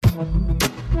Welcome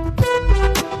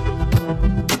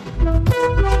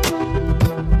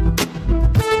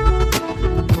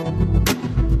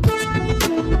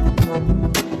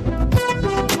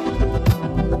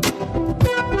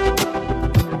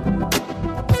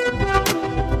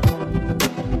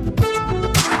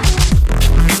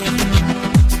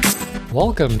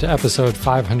to episode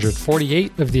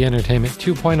 548 of the Entertainment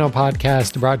 2.0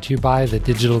 podcast, brought to you by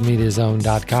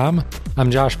thedigitalmediazone.com.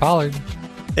 I'm Josh Pollard.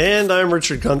 And I'm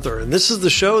Richard Gunther, and this is the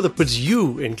show that puts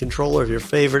you in control of your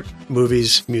favorite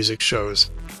movies, music shows,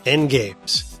 and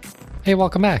games. Hey,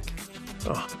 welcome back.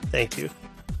 Oh, thank you.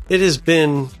 It has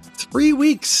been 3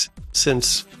 weeks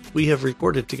since we have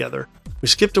recorded together. We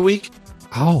skipped a week.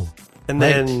 Oh, and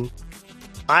then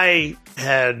I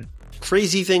had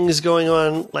crazy things going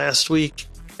on last week,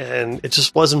 and it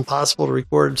just wasn't possible to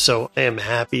record, so I am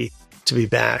happy to be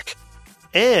back.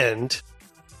 And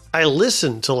I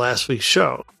listened to last week's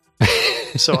show,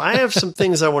 so I have some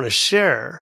things I want to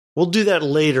share. We'll do that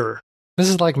later. This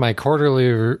is like my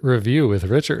quarterly review with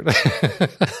Richard.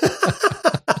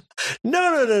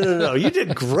 No. You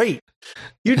did great.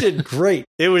 You did great.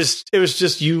 It was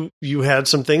just you had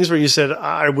some things where you said,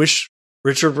 I wish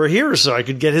Richard were here so I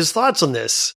could get his thoughts on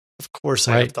this. Of course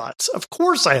I have thoughts. Of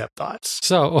course I have thoughts.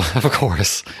 So, of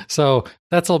course. So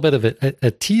that's a little bit of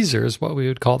a teaser is what we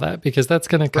would call that, because that's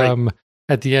going to come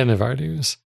at the end of our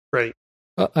news. Right.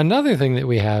 Another thing that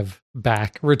we have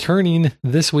back, returning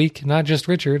this week, not just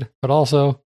Richard, but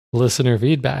also listener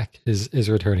feedback is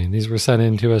returning. These were sent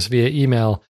in to us via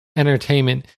email,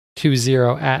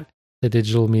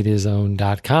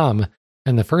 entertainment20@thedigitalmediazone.com.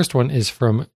 And the first one is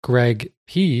from Greg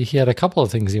P. He had a couple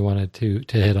of things he wanted to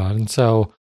hit on.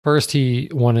 So first, he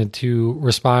wanted to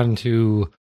respond to,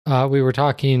 we were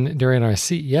talking during our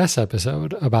CES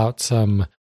episode about some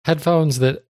headphones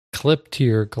that clip to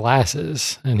your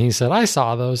glasses. And he said, I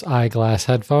saw those eyeglass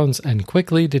headphones and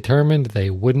quickly determined they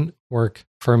wouldn't work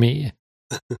for me.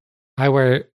 I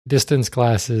wear distance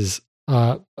glasses,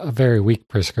 a very weak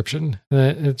prescription.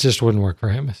 It just wouldn't work for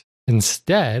him.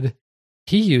 Instead,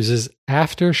 he uses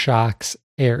Aftershokz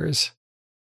Airs.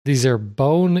 These are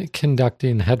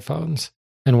bone-conducting headphones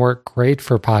and work great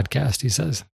for podcast, he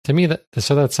says. To me, that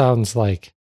sounds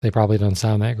like they probably don't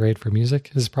sound that great for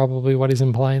music, is probably what he's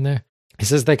implying there. He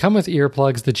says they come with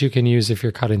earplugs that you can use if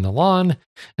you're cutting the lawn,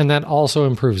 and that also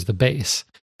improves the bass.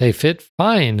 They fit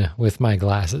fine with my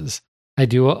glasses. I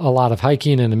do a lot of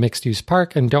hiking in a mixed-use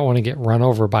park and don't want to get run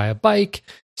over by a bike,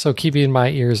 so keeping my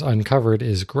ears uncovered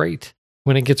is great.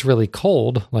 When it gets really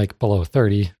cold, like below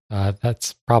 30,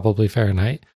 that's probably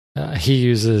Fahrenheit, he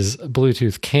uses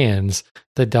Bluetooth cans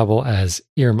that double as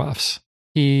earmuffs.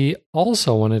 He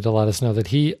also wanted to let us know that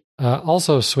he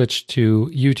also switched to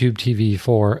YouTube TV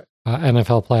for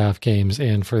NFL playoff games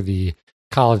and for the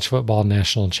College Football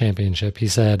National Championship. He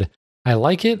said, I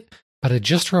like it, but it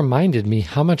just reminded me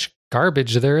how much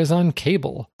garbage there is on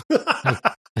cable.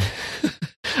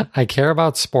 I care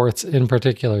about sports, in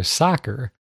particular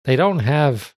soccer. They don't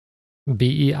have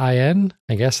BEIN.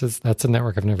 I guess that's a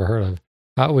network I've never heard of.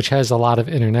 Which has a lot of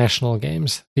international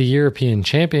games. The European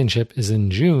Championship is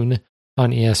in June on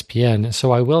ESPN,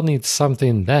 so I will need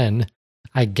something then.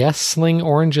 I guess Sling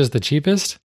Orange is the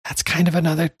cheapest. That's kind of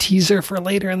another teaser for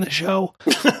later in the show.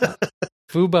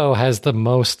 Fubo has the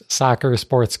most soccer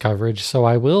sports coverage, so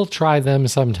I will try them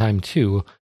sometime too,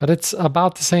 but it's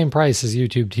about the same price as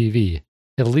YouTube TV.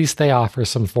 At least they offer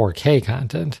some 4K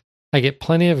content. I get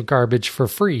plenty of garbage for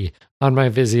free on my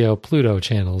Vizio Pluto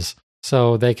channels,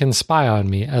 so they can spy on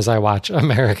me as I watch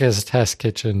America's Test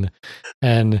Kitchen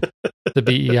and the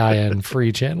BEIN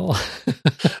free channel.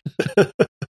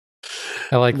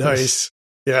 I like nice.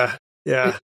 This.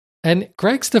 Yeah. And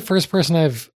Greg's the first person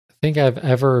I think I've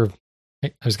ever,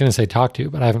 I was going to say talked to,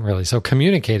 but I haven't really, so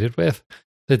communicated with,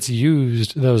 that's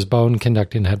used those bone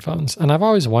conducting headphones. And I've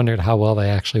always wondered how well they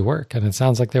actually work. And it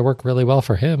sounds like they work really well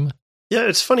for him. Yeah,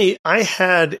 it's funny. I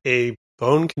had a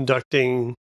bone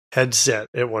conducting headset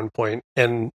at one point,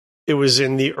 and it was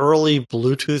in the early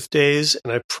Bluetooth days,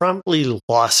 and I promptly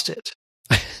lost it.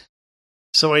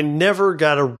 So I never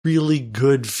got a really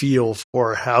good feel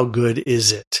for how good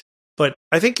is it. But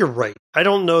I think you're right. I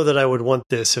don't know that I would want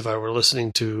this if I were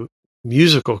listening to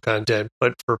musical content,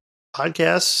 but for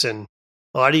podcasts and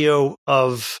audio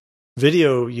of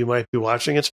video you might be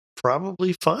watching, it's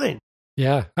probably fine.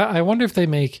 Yeah. I wonder if they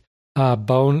make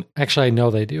bone, actually I know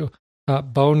they do,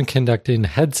 bone conducting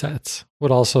headsets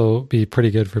would also be pretty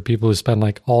good for people who spend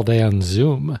like all day on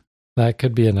Zoom. That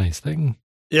could be a nice thing.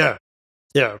 Yeah,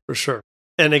 for sure.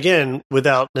 And again,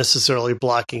 without necessarily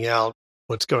blocking out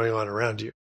what's going on around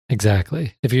you.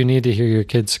 Exactly. If you need to hear your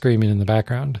kids screaming in the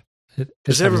background,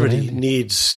 Because everybody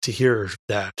needs to hear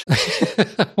that.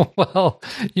 Well,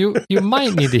 you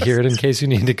might need to hear it in case you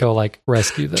need to go like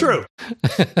rescue them.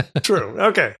 True.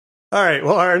 Okay. All right.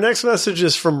 Well, our next message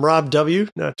is from Rob W.,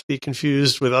 not to be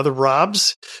confused with other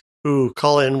Robs who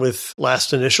call in with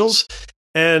last initials.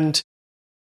 And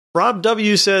Rob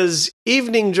W. says,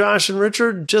 "Evening, Josh and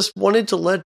Richard. Just wanted to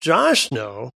let Josh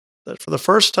know that for the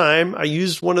first time, I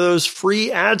used one of those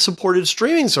free ad-supported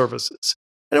streaming services,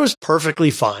 and it was perfectly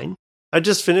fine. I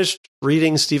just finished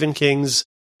reading Stephen King's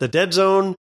The Dead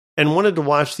Zone and wanted to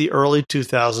watch the early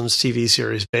 2000s TV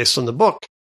series based on the book,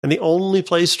 and the only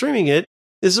place streaming it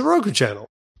is the Roku channel.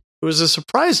 It was a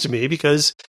surprise to me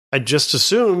because I just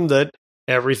assumed that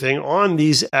everything on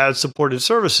these ad-supported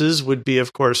services would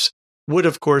of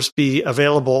course be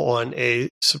available on a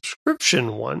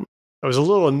subscription one. I was a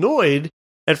little annoyed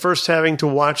at first having to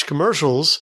watch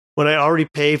commercials when I already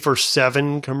pay for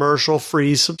 7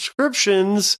 commercial-free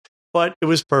subscriptions, but it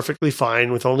was perfectly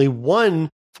fine with only one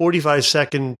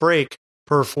 45-second break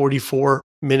per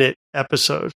 44-minute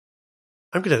episode."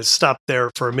 I'm going to stop there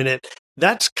for a minute.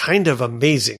 That's kind of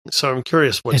amazing. So I'm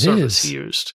curious what service he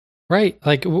used. Right.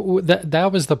 Like that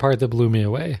was the part that blew me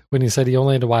away when he said he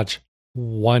only had to watch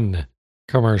one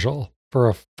commercial for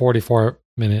a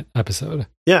 44-minute episode.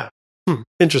 Yeah.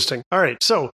 Interesting. All right.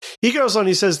 So he goes on,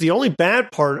 he says, "The only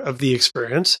bad part of the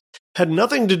experience had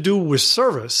nothing to do with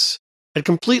service. I'd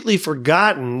completely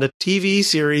forgotten that TV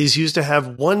series used to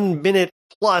have 1 minute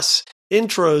plus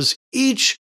intros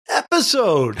each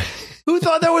episode. Who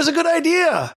thought that was a good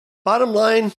idea? Bottom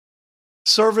line,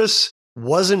 service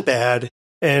wasn't bad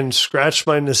and scratched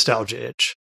my nostalgia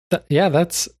itch."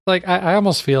 That's like, I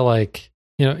almost feel like,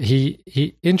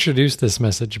 he introduced this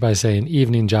message by saying,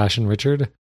 "Evening, Josh and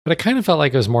Richard." But it kind of felt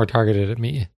like it was more targeted at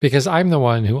me because I'm the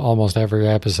one who almost every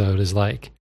episode is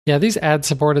like, yeah, these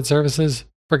ad-supported services,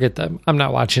 forget them. I'm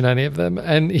not watching any of them.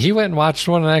 And he went and watched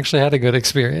one and actually had a good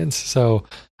experience. So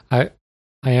I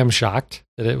am shocked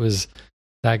that it was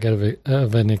that good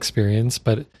of an experience.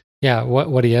 But yeah,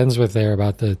 what he ends with there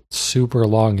about the super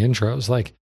long intros,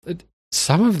 like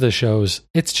some of the shows,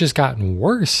 it's just gotten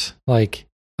worse. Like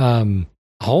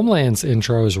Homeland's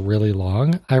intro is really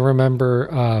long. I remember.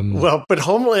 But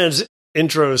Homeland's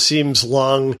intro seems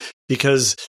long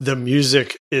because the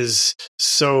music is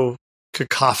so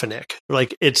cacophonic.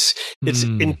 Like it's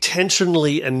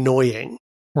intentionally annoying.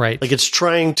 Right. Like it's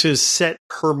trying to set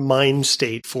her mind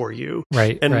state for you.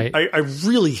 Right. And right. I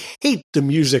really hate the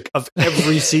music of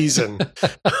every season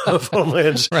of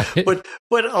Homeland. Right. But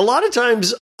a lot of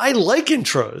times I like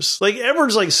intros. Like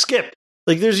Edward's like, skip.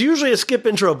 Like there's usually a skip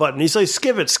intro button. He's like,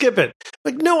 skip it.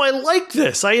 Like, no, I like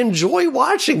this. I enjoy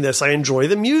watching this. I enjoy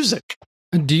the music.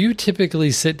 Do you typically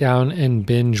sit down and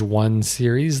binge one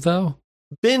series though?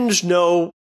 Binge, no,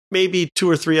 maybe 2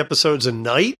 or 3 episodes a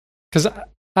night. Because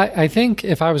I think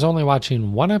if I was only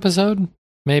watching one episode,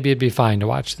 maybe it'd be fine to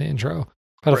watch the intro.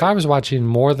 But if I was watching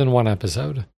more than one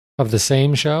episode of the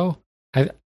same show,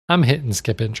 I'm hitting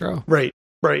skip intro. Right.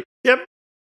 Yep.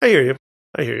 I hear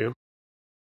you.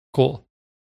 Cool.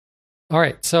 All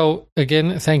right. So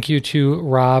again, thank you to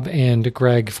Rob and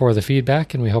Greg for the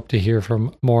feedback, and we hope to hear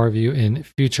from more of you in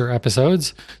future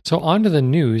episodes. So on to the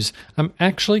news. I'm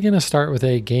actually going to start with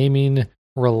a gaming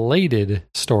related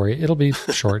story. It'll be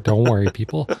short. Don't worry,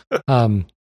 people. But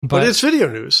it's video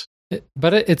news.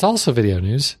 It's also video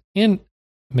news and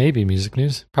maybe music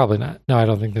news. Probably not. No, I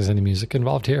don't think there's any music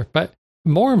involved here. But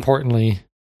more importantly,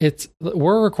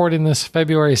 we're recording this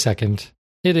February 2nd.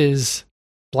 It is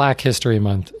Black History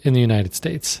Month in the United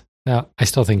States. Now, I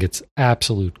still think it's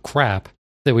absolute crap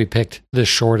that we picked the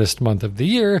shortest month of the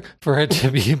year for it to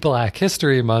be Black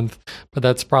History Month, but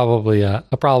that's probably a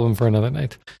problem for another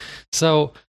night.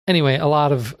 So anyway, a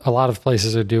lot of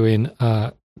places are doing,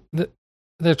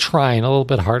 they're trying a little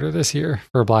bit harder this year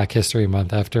for Black History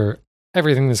Month after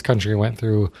everything this country went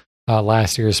through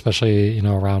last year, especially,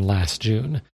 around last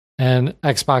June. And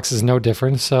Xbox is no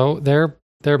different. So they're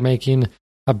making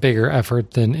a bigger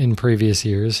effort than in previous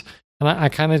years. And I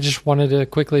kind of just wanted to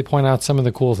quickly point out some of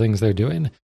the cool things they're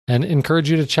doing and encourage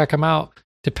you to check them out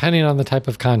depending on the type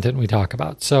of content we talk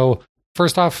about. So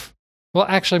first off, well,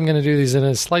 actually, I'm going to do these in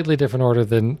a slightly different order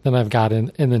than I've got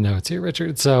in the notes here,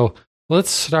 Richard. So let's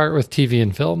start with TV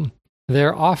and film.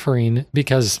 They're offering,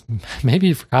 because maybe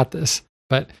you forgot this,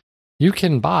 but you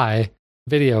can buy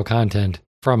video content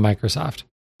from Microsoft.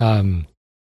 I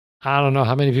don't know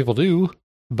how many people do,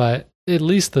 but at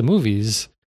least the movies,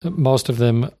 most of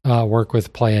them work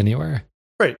with Play Anywhere.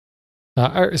 Right.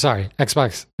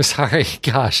 Xbox. Sorry,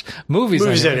 gosh.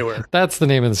 Movies Anywhere. That's the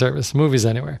name of the service, Movies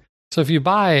Anywhere. So if you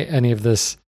buy any of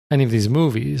these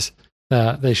movies,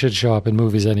 they should show up in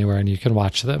Movies Anywhere and you can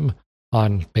watch them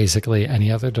on basically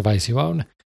any other device you own.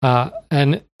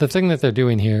 And the thing that they're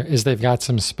doing here is they've got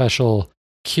some special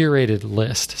curated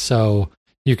list. So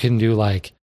you can do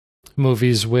like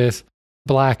movies with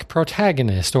Black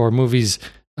protagonist, or movies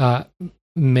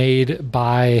made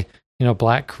by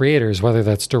Black creators, whether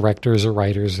that's directors or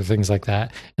writers or things like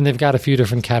that. And they've got a few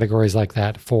different categories like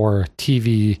that for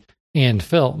TV and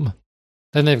film.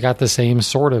 Then they've got the same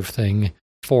sort of thing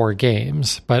for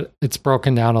games, but it's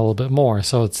broken down a little bit more.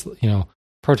 So it's,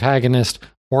 protagonist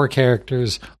or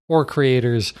characters or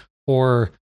creators,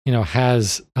 or,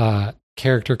 has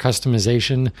character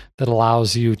customization that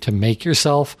allows you to make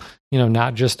yourself,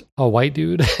 not just a white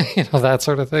dude, that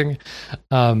sort of thing.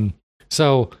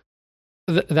 So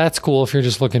that's cool if you're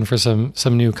just looking for some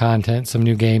new content, some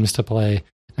new games to play.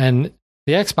 And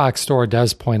the Xbox Store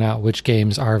does point out which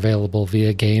games are available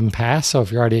via Game Pass. So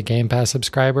if you're already a Game Pass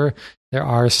subscriber, there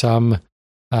are some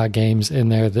games in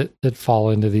there that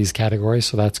fall into these categories.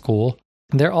 So that's cool.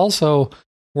 They're also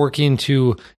working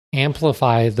to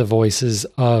amplify the voices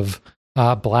of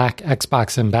Black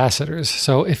Xbox ambassadors.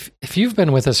 So if you've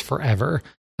been with us forever,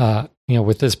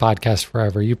 with this podcast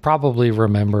forever, you probably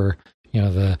remember,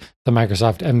 the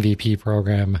Microsoft MVP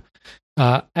program.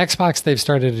 Xbox, they've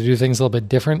started to do things a little bit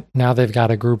different. Now they've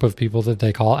got a group of people that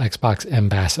they call Xbox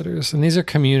ambassadors. And these are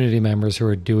community members who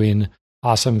are doing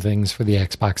awesome things for the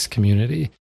Xbox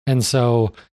community. And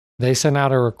so they sent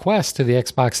out a request to the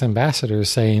Xbox ambassadors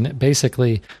saying,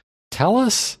 basically, tell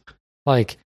us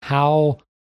like how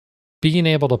being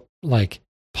able to like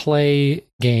play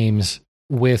games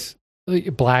with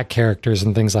Black characters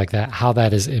and things like that, how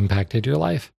that has impacted your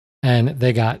life. And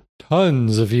they got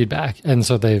tons of feedback. And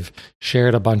so they've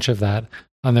shared a bunch of that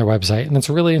on their website. And it's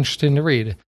really interesting to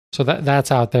read. So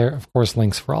that's out there. Of course,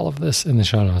 links for all of this in the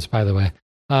show notes, by the way.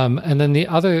 And then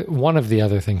one of the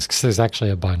other things, because there's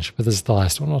actually a bunch, but this is the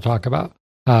last one we'll talk about.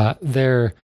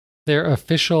 Their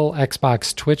official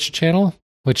Xbox Twitch channel,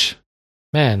 which,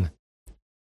 man,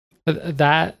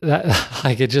 that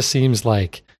like it just seems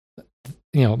like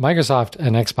Microsoft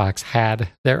and Xbox had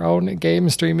their own game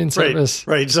streaming service.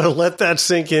 Right. So let that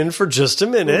sink in for just a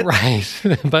minute. Right.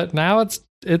 But now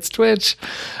it's Twitch.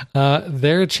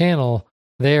 Their channel,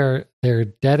 they're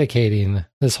dedicating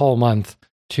this whole month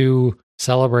to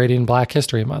celebrating Black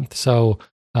History Month. So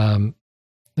go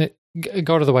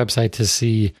to the website to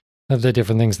see the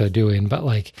different things they're doing, but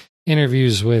like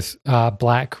interviews with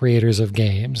Black creators of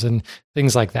games and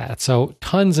things like that. So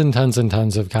tons and tons and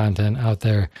tons of content out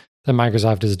there that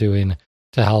Microsoft is doing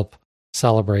to help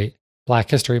celebrate Black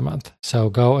History Month. So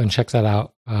go and check that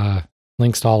out.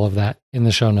 Links to all of that in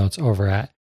the show notes over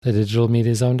at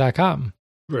thedigitalmediazone.com.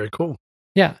 Very cool.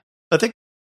 Yeah. I think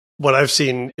what I've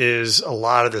seen is a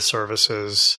lot of the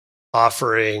services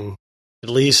offering at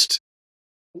least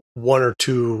one or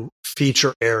two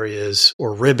feature areas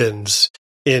or ribbons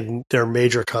in their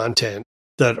major content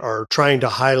that are trying to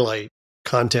highlight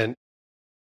content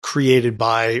created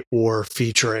by or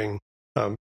featuring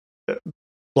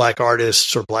Black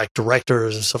artists or Black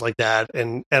directors and stuff like that.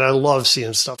 And I love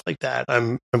seeing stuff like that.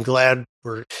 I'm glad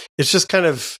it's just kind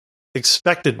of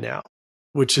expected now,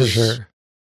 which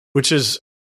is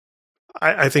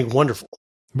I think wonderful.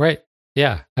 Right.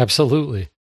 Yeah, absolutely.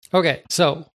 Okay.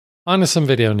 So on to some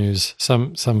video news,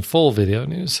 some full video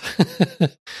news.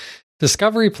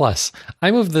 Discovery Plus. I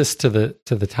moved this to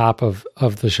the top of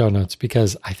the show notes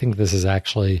because I think this is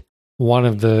actually one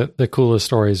of the coolest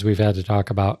stories we've had to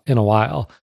talk about in a while.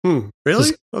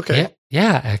 Really? Okay.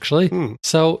 Yeah, actually.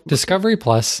 So Discovery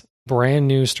Plus, brand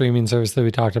new streaming service that we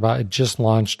talked about, it just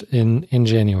launched in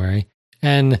January.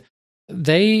 And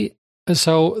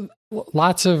so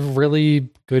lots of really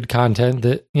good content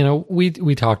that,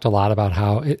 we talked a lot about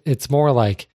how it's more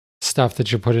like stuff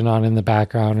that you're putting on in the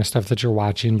background or stuff that you're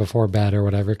watching before bed or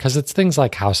whatever, because it's things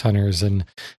like House Hunters and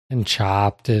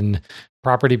Chopped and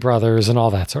Property Brothers and all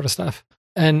that sort of stuff.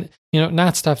 And,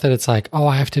 not stuff that it's like, oh,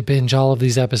 I have to binge all of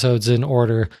these episodes in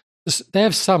order. They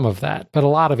have some of that, but a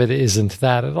lot of it isn't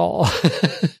that at all.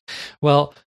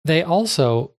 Well, they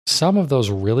also, some of those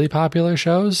really popular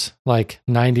shows, like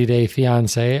 90 Day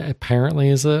Fiancé apparently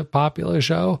is a popular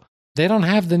show. They don't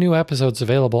have the new episodes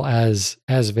available as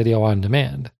video on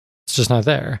demand. It's just not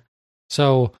there.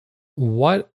 So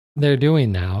what they're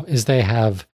doing now is they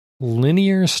have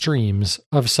linear streams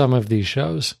of some of these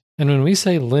shows. And when we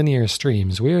say linear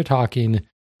streams, we are talking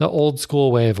the old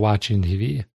school way of watching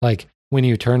TV. Like when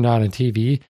you turned on a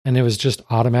TV and it was just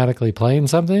automatically playing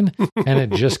something and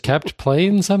it just kept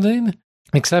playing something.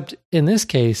 Except in this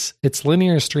case, it's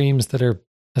linear streams that are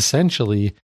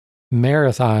essentially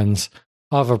marathons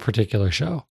of a particular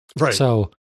show. Right.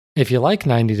 So if you like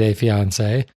 90 Day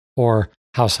Fiancé or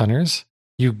House Hunters,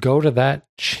 you go to that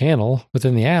channel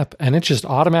within the app and it just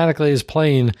automatically is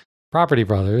playing Property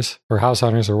Brothers or House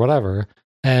Hunters or whatever.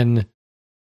 And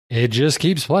it just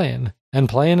keeps playing and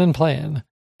playing and playing.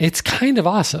 It's kind of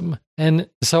awesome. And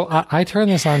so I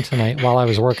turned this on tonight while I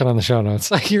was working on the show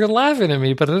notes. You're laughing at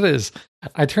me, but it is.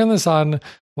 I turned this on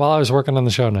while I was working on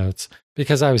the show notes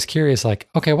because I was curious, like,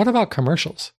 okay, what about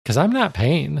commercials? Because I'm not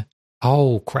paying.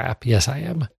 Oh, crap. Yes, I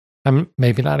am. I'm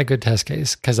maybe not a good test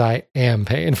case because I am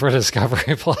paying for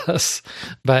Discovery Plus.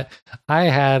 But I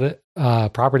had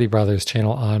Property Brothers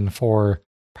channel on for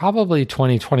probably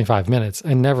 20, 25 minutes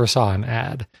and never saw an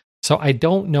ad. So I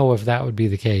don't know if that would be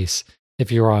the case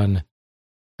if you're on.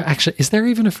 Actually, is there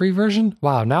even a free version?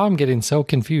 Wow, now I'm getting so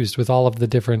confused with all of the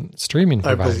different streaming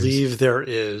providers. I believe there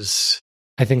is.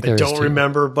 I think there is. I don't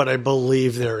remember, but I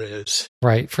believe there is.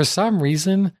 Right. For some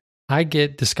reason, I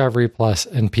get Discovery Plus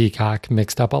and Peacock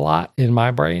mixed up a lot in my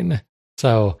brain.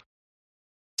 So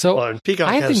well, and Peacock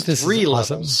I has think this 3 is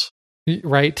levels. Awesome.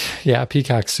 Right. Yeah,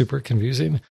 Peacock's super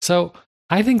confusing. So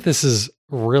I think this is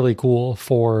really cool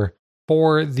for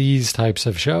these types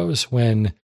of shows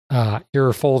when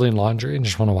you're folding laundry and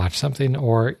just want to watch something,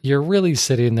 or you're really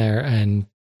sitting there and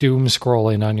doom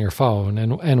scrolling on your phone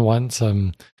and want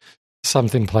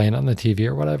something playing on the TV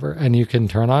or whatever. And you can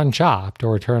turn on Chopped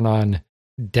or turn on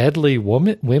Deadly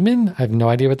Women. I have no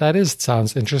idea what that is. It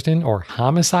sounds interesting. Or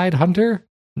Homicide Hunter.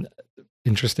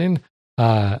 Interesting.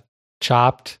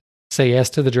 Chopped, Say Yes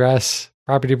to the Dress,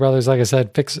 Property Brothers, like I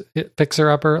said, Fixer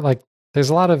Upper. Like there's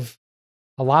a lot of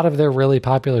their really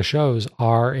popular shows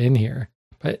are in here.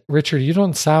 But Richard, you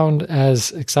don't sound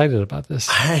as excited about this.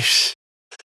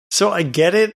 So I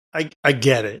get it. I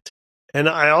get it. And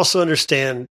I also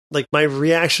understand, like, my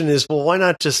reaction is, well, why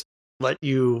not just let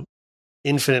you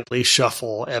infinitely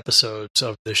shuffle episodes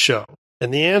of the show?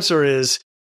 And the answer is,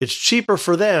 it's cheaper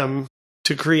for them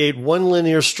to create one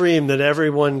linear stream that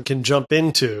everyone can jump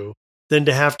into than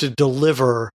to have to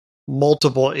deliver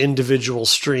multiple individual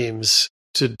streams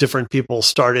to different people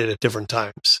started at different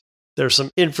times. There's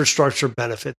some infrastructure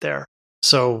benefit there.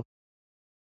 So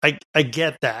I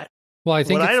get that. Well, I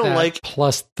think what it's I don't that like,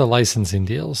 plus the licensing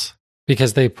deals,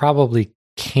 because they probably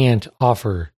can't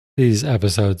offer these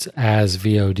episodes as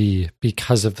VOD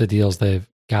because of the deals they've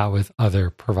got with other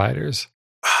providers.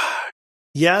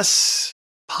 Yes,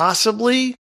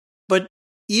 possibly, but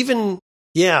even,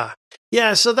 yeah.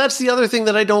 So that's the other thing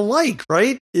that I don't like,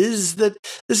 right? Is that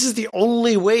this is the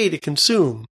only way to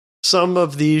consume some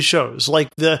of these shows, like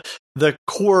the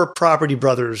core Property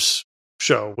Brothers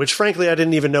show, which frankly I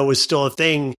didn't even know was still a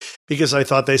thing because I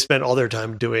thought they spent all their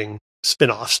time doing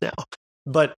spin-offs now.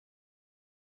 But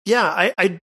yeah,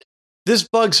 I this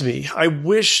bugs me. I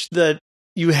wish that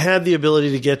you had the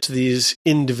ability to get to these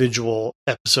individual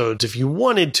episodes if you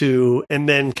wanted to, and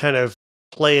then kind of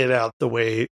play it out the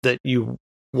way that you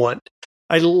want.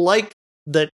 I like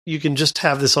that you can just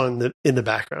have this on in the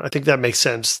background. I think that makes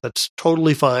sense. That's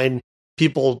totally fine.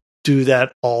 People do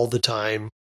that all the time.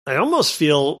 I almost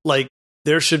feel like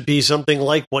there should be something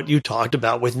like what you talked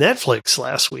about with Netflix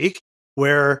last week,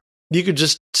 where you could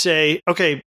just say,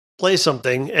 okay, play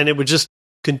something, and it would just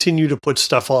continue to put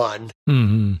stuff on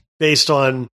based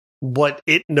on what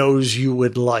it knows you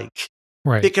would like.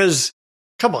 Right. Because,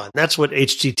 come on, that's what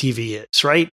HGTV is,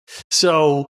 right?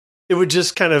 So it would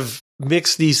just kind of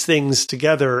mix these things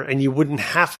together, and you wouldn't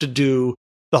have to do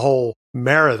the whole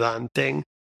marathon thing.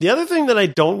 The other thing that I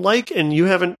don't like, and you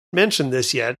haven't mentioned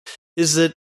this yet, is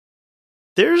that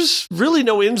there's really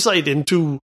no insight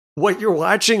into what you're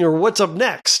watching or what's up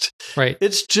next. Right.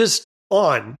 It's just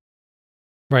on.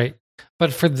 Right.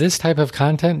 But for this type of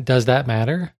content, does that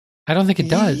matter? I don't think it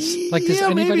does. Like, does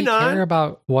anybody care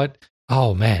about what?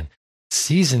 Oh, man.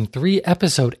 Season 3,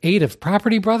 episode 8 of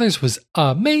Property Brothers was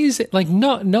amazing. Like,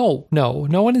 no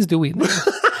one is doing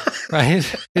that.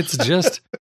 Right? It's just,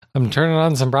 I'm turning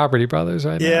on some Property Brothers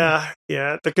right now.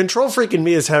 Yeah. The control freak in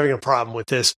me is having a problem with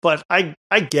this, but I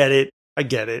get it.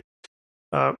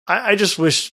 I just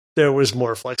wish there was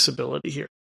more flexibility here.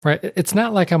 Right. It's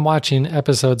not like I'm watching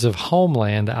episodes of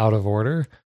Homeland out of order.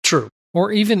 True.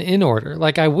 Or even in order.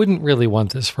 Like, I wouldn't really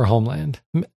want this for Homeland.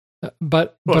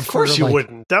 But of course you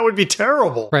wouldn't. That would be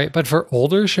terrible. Right. But for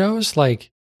older shows,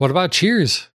 like, what about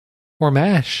Cheers or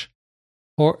MASH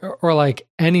or like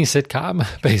any sitcom,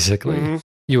 basically,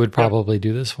 you would probably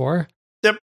do this for?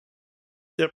 Yep.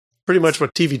 Pretty much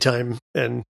what TV Time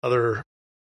and other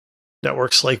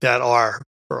networks like that are,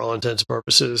 for all intents and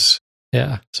purposes.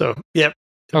 Yeah. So, yep.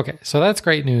 Okay. So that's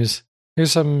great news.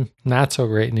 Here's some not so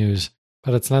great news,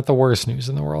 but it's not the worst news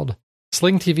in the world.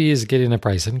 Sling TV is getting a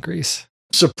price increase.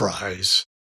 Surprise.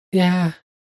 Yeah.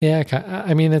 Yeah,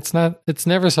 I mean, it's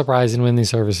never surprising when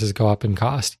these services go up in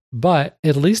cost, but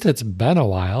at least it's been a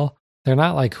while. They're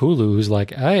not like Hulu, who's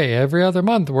like, hey, every other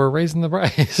month we're raising the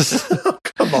price.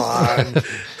 Come on.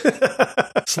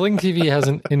 Sling TV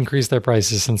hasn't increased their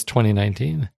prices since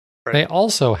 2019. Right. They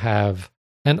also have,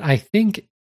 and I think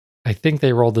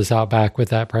they rolled this out back with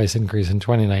that price increase in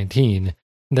 2019.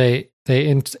 They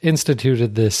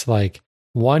instituted this like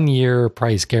 1 year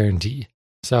price guarantee.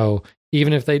 So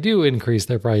even if they do increase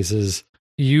their prices,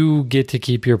 you get to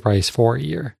keep your price for a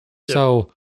year. Yep.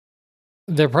 So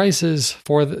their prices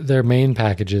for their main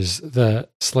packages, the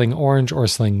Sling Orange or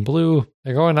Sling Blue,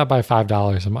 they're going up by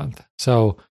 $5 a month.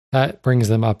 So that brings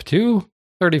them up to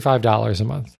 $35 a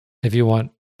month. If you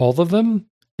want both of them,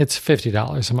 it's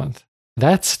 $50 a month.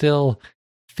 That's still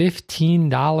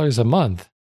 $15 a month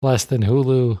less than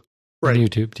Hulu and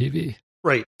YouTube TV.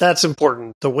 Right. That's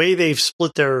important. The way they've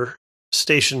split their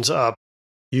stations up,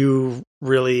 you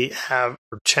really have,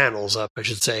 or channels up, I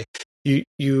should say,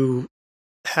 you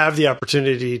have the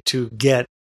opportunity to get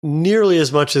nearly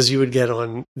as much as you would get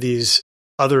on these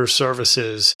other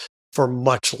services for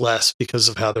much less because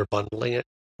of how they're bundling it.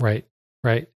 Right.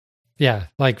 Yeah.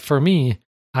 Like for me,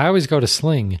 I always go to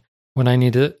Sling when I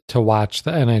need to watch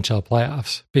the NHL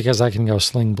playoffs because I can go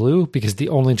Sling Blue because the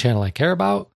only channel I care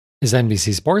about is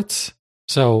NBC Sports.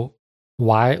 So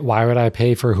why would I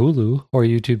pay for Hulu or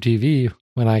YouTube TV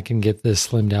when I can get this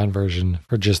slimmed down version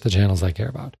for just the channels I care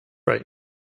about? Right.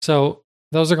 So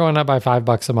those are going up by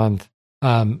 $5 a month.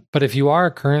 But if you are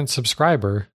a current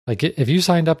subscriber, like if you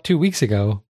signed up 2 weeks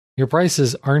ago, your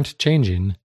prices aren't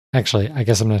changing. Actually, I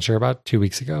guess I'm not sure about 2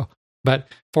 weeks ago. But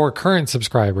for current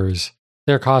subscribers,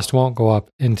 their cost won't go up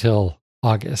until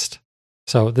August.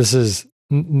 So this is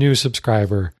new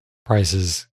subscriber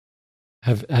prices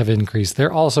have increased.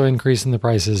 They're also increasing the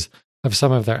prices of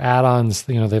some of their add-ons.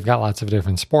 You know, they've got lots of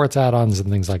different sports add-ons and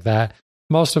things like that.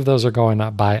 Most of those are going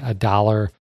up by $1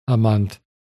 a month.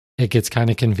 It gets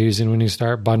kind of confusing when you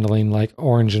start bundling like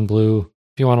orange and blue.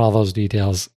 If you want all those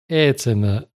details, it's in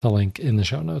the link in the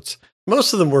show notes.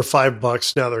 Most of them were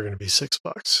 $5. Now they're going to be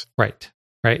 $6. Right.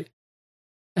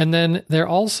 And then they're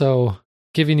also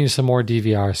giving you some more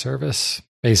DVR service,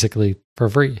 basically for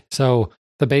free. So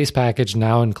the base package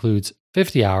now includes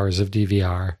 50 hours of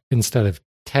DVR instead of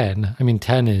 10. I mean,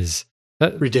 10 is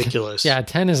ridiculous. Yeah,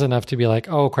 10 is enough to be like,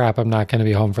 oh crap, I'm not going to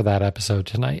be home for that episode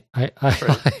tonight. Right.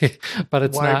 But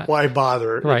it's not. Why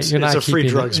bother? Right, you're not keeping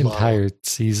entire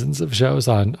seasons of shows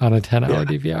on a 10-hour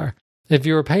DVR. If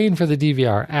you were paying for the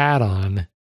DVR add-on,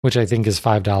 which I think is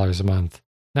 $5 a month,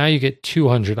 now you get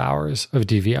 200 hours of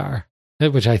DVR,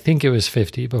 which I think it was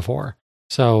 50 before.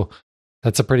 So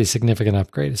that's a pretty significant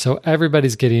upgrade. So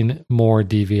everybody's getting more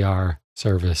DVR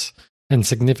service and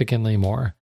significantly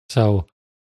more. So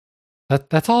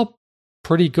that's all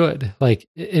pretty good. Like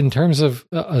in terms of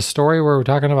a story where we're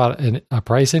talking about a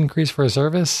price increase for a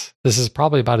service, this is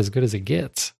probably about as good as it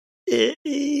gets. Yeah.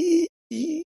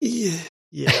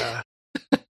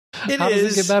 How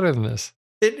does it get better than this?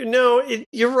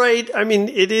 You're right. I mean,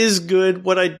 it is good.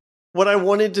 What I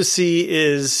wanted to see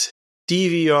is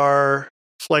DVR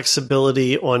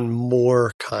flexibility on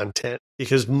more content,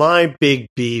 because my big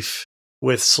beef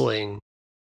with Sling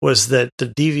was that the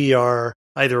DVR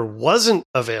either wasn't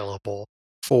available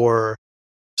for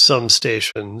some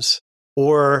stations,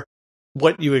 or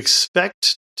what you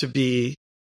expect to be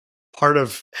part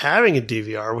of having a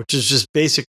DVR, which is just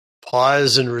basic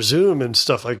pause and resume and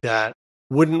stuff like that,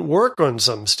 wouldn't work on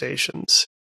some stations,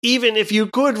 even if you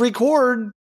could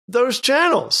record those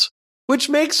channels, which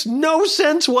makes no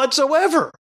sense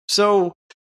whatsoever. So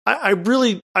I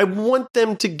want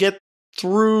them to get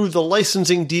through the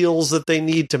licensing deals that they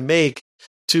need to make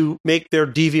their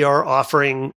DVR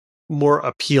offering more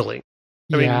appealing.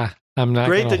 I mean, I'm not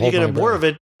great that you get more of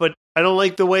it, but I don't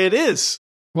like the way it is.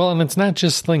 Well, and it's not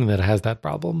just Sling that has that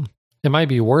problem. It might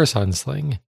be worse on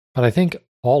Sling, but I think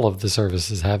all of the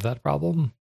services have that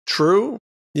problem. True.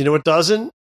 You know what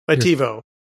doesn't? TiVo.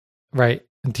 Right.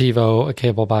 TiVo, a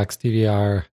cable box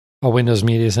DVR, a Windows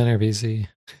Media Center PC.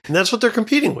 And that's what they're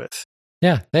competing with.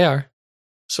 Yeah, they are.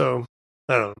 So,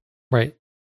 I don't know. Right.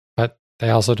 But they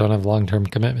also don't have long-term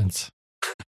commitments.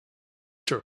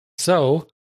 True. So,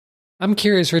 I'm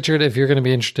curious, Richard, if you're going to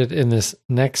be interested in this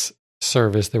next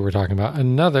service that we're talking about,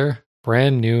 another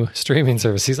brand new streaming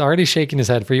service. He's already shaking his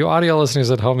head. For you audio listeners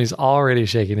at home, he's already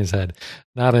shaking his head.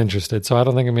 Not interested. So I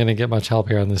don't think I'm going to get much help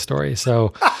here on this story.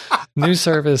 So new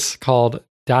service called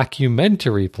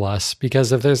Documentary Plus,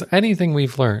 because if there's anything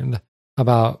we've learned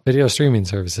about video streaming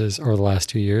services over the last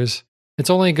 2 years, it's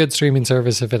only a good streaming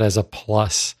service if it has a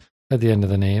plus at the end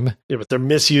of the name. Yeah, but they're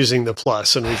misusing the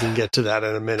plus, and we can get to that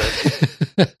in a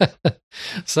minute.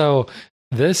 So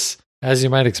this, as you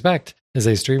might expect, is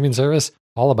a streaming service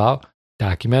all about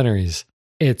documentaries.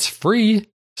 It's free,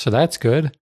 so that's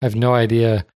good. I have no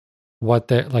idea what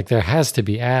there has to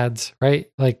be ads, right?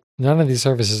 Like none of these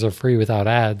services are free without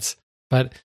ads,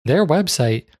 but their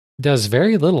website does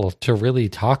very little to really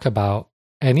talk about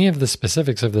any of the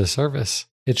specifics of the service.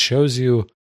 It shows you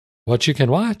what you can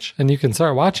watch and you can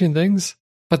start watching things,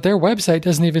 but their website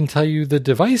doesn't even tell you the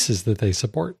devices that they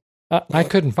support. I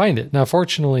couldn't find it. Now,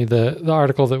 fortunately, the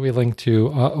article that we linked to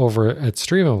over at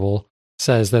Streamable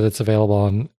says that it's available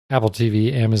on Apple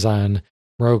TV, Amazon,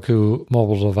 Roku,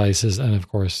 mobile devices, and of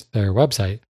course their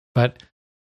website. But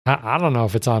I don't know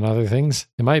if it's on other things.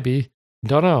 It might be.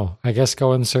 Don't know. I guess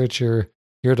go and search your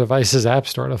device's app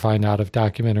store to find out if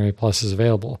Documentary Plus is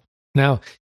available. Now,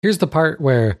 here's the part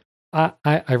where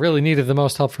I really needed the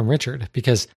most help from Richard,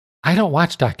 because I don't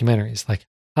watch documentaries. Like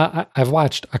I've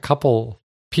watched a couple,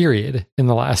 period, in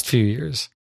the last few years.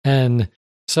 And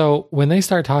so when they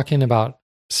start talking about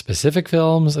specific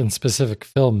films and specific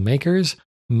filmmakers,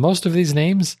 most of these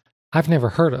names I've never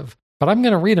heard of, but I'm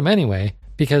going to read them anyway,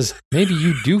 because maybe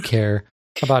you do care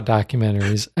about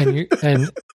documentaries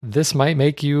and this might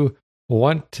make you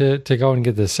want to go and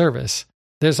get this service.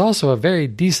 There's also a very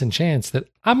decent chance that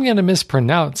I'm going to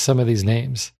mispronounce some of these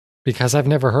names because I've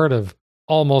never heard of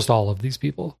almost all of these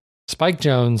people. Spike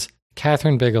Jonze,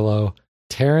 Catherine Bigelow,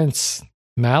 Terrence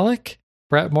Malick,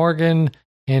 Brett Morgan,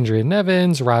 Andrea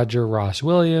Nevins, Roger Ross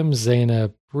Williams,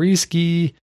 Zaina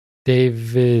Briski,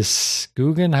 Davis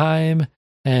Guggenheim,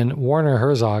 and Werner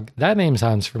Herzog. That name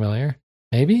sounds familiar.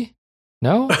 Maybe?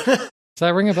 No? Does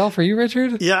that ring a bell for you,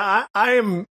 Richard? Yeah,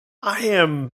 I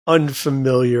am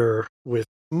unfamiliar with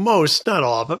most, not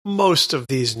all, but most of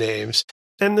these names.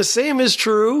 And the same is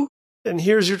true, and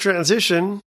here's your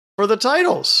transition, for the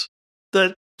titles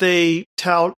that they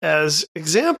tout as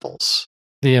examples.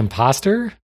 The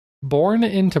Imposter, Born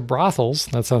into Brothels,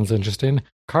 that sounds interesting,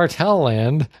 Cartel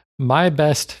Land, My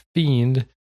Best Fiend,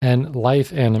 and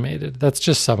Life Animated. That's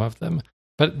just some of them.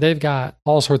 But they've got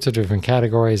all sorts of different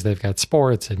categories. They've got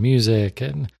sports and music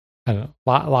and, I don't know,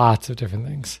 lots of different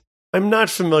things. I'm not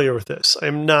familiar with this.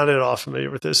 I'm not at all familiar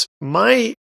with this.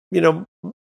 My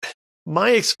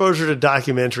exposure to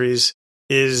documentaries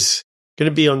is going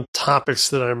to be on topics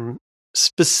that I'm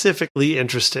specifically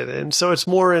interested in. So it's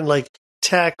more in like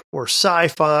tech or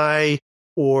sci-fi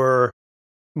or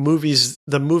movies,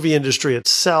 the movie industry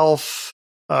itself,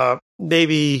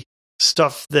 maybe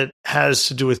stuff that has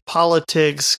to do with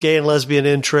politics, gay and lesbian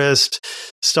interest,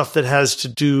 stuff that has to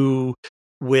do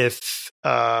with,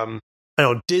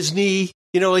 Disney,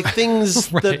 like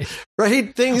things right. that,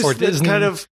 right? Things or that Disney, kind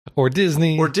of, or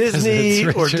Disney,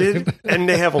 and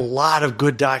they have a lot of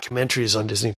good documentaries on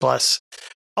Disney Plus.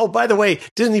 Oh, by the way,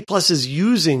 Disney Plus is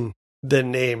using the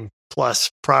name Plus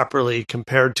properly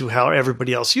compared to how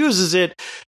everybody else uses it.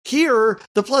 Here,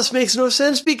 the Plus makes no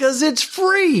sense because it's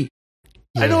free.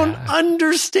 Yeah. I don't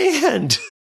understand.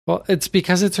 Well, it's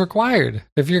because it's required.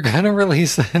 If you're going to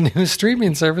release a new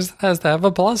streaming service, it has to have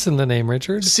a plus in the name,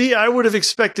 Richard. See, I would have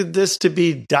expected this to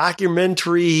be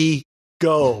Documentary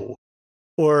Go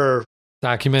or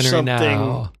Documentary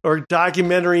Now. Or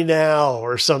Documentary Now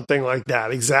or something like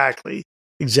that. Exactly.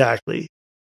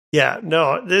 Yeah,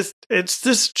 no,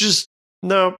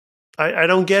 I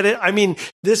don't get it. I mean,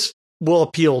 this will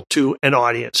appeal to an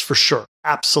audience for sure.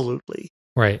 Absolutely.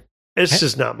 Right. It's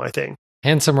just not my thing.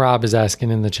 Handsome Rob is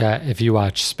asking in the chat if you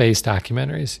watch space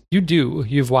documentaries. You do.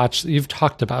 You've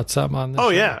talked about some on this. Oh,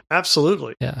 show. Yeah,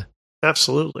 absolutely. Yeah.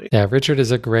 Absolutely. Yeah, Richard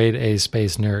is a grade A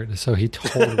space nerd, so he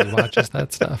totally watches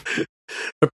that stuff.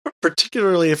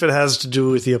 Particularly if it has to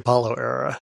do with the Apollo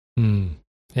era.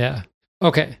 Yeah.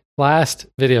 Okay, last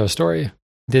video story.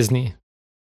 Disney.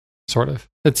 Sort of.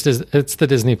 It's the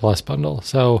Disney Plus bundle.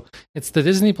 So it's the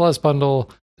Disney Plus bundle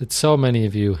that so many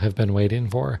of you have been waiting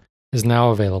for is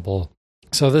now available.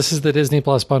 So this is the Disney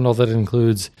Plus bundle that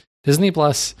includes Disney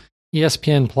Plus,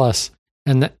 ESPN Plus,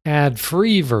 and the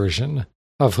ad-free version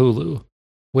of Hulu,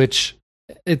 which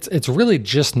it's really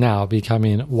just now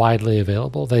becoming widely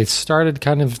available. They started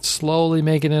kind of slowly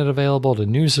making it available to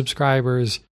new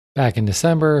subscribers back in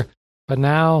December, but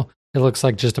now it looks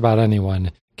like just about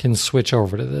anyone can switch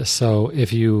over to this. So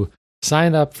if you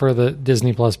signed up for the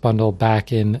Disney Plus bundle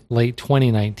back in late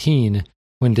 2019,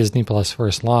 when Disney Plus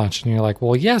first launched, and you're like,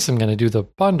 well, yes, I'm going to do the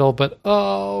bundle, but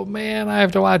oh man, I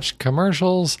have to watch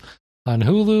commercials on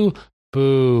Hulu.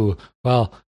 Boo.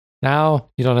 Well, now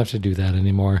you don't have to do that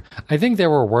anymore. I think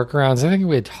there were workarounds. I think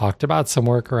we had talked about some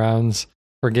workarounds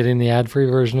for getting the ad-free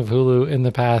version of Hulu in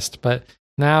the past, but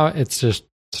now it's just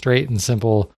straight and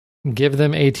simple. Give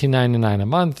them $18.99 a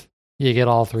month. You get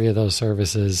all three of those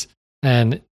services.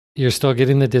 And you're still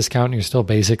getting the discount. You're still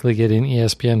basically getting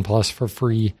ESPN Plus for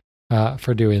free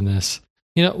for doing this.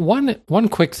 One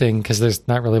quick thing, because there's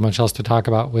not really much else to talk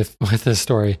about with this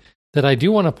story, that I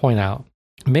do want to point out.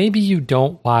 Maybe you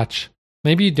don't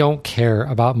care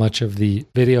about much of the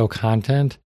video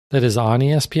content that is on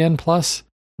ESPN Plus.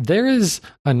 There is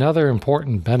another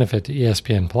important benefit to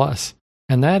ESPN Plus,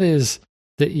 and that is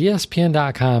the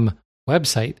ESPN.com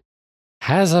website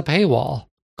has a paywall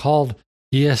called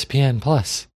ESPN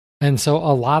Plus. And so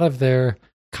a lot of their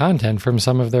content from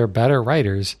some of their better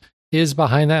writers is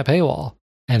behind that paywall.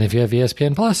 And if you have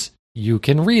ESPN Plus, you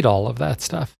can read all of that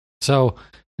stuff. So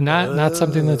not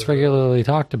something that's regularly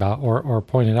talked about or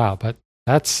pointed out, but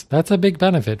that's a big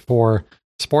benefit for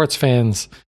sports fans.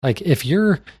 Like if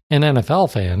you're an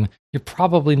NFL fan, you're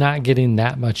probably not getting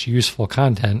that much useful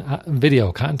content,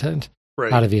 video content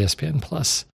out of ESPN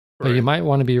Plus. But you might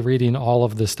want to be reading all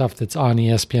of the stuff that's on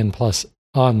ESPN Plus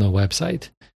on the website,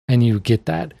 and you get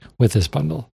that with this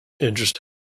bundle. Interesting.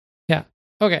 Yeah.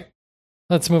 Okay.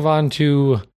 Let's move on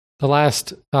to the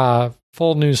last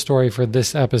full news story for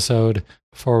this episode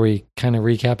before we kind of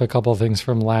recap a couple of things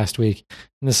from last week.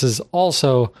 And this is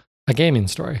also a gaming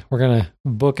story. We're going to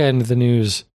bookend the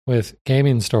news with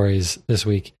gaming stories this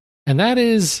week. And that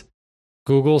is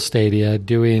Google Stadia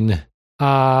doing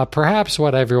perhaps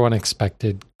what everyone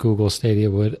expected Google Stadia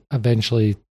would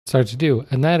eventually start to do.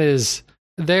 And that is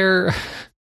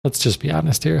let's just be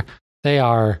honest here, they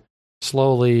are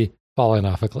slowly falling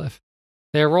off a cliff.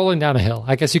 They're rolling down a hill.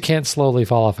 I guess you can't slowly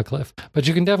fall off a cliff, but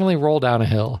you can definitely roll down a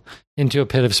hill into a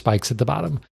pit of spikes at the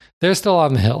bottom. They're still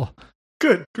on the hill.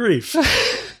 Good grief.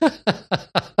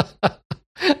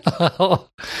 Well,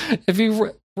 if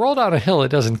you roll down a hill, it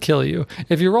doesn't kill you.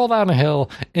 If you roll down a hill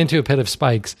into a pit of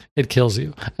spikes, it kills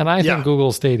you. And I think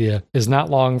Google Stadia is not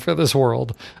long for this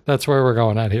world. That's where we're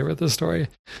going at here with this story.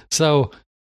 So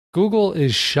Google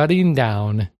is shutting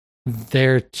down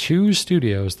their 2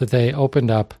 studios that they opened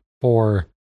up for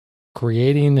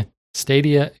creating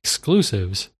Stadia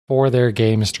exclusives for their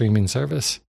game streaming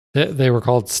service. They were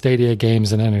called Stadia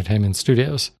Games and Entertainment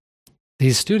Studios.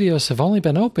 These studios have only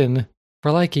been open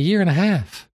for like a year and a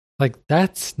half. Like,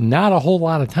 that's not a whole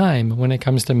lot of time when it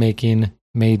comes to making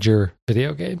major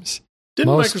video games.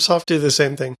 Didn't Microsoft do the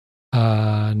same thing?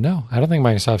 No, I don't think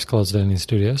Microsoft's closed any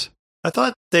studios.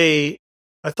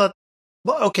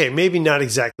 well, okay, maybe not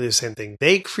exactly the same thing.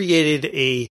 They created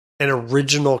an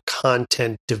original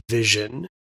content division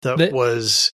that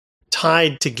was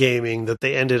tied to gaming that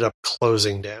they ended up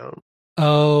closing down.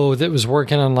 Oh, that was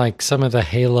working on like some of the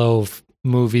Halo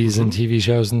movies and TV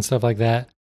shows and stuff like that.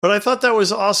 But I thought that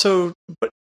was also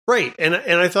right, and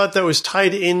I thought that was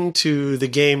tied into the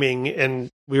gaming, and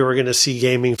we were going to see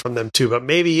gaming from them too. But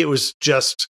maybe it was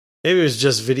just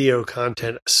video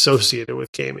content associated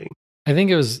with gaming. I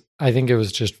think it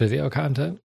was just video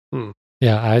content.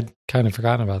 Yeah, I'd kind of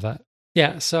forgotten about that.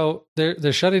 Yeah, so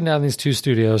they're shutting down these 2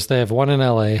 studios. They have one in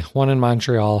LA, one in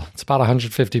Montreal. It's about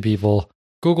 150 people.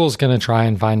 Google's going to try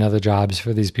and find other jobs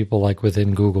for these people like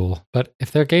within Google. But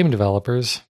if they're game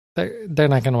developers, they're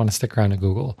not going to want to stick around at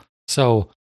Google. So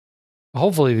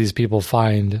hopefully these people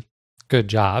find good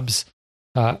jobs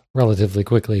relatively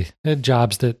quickly,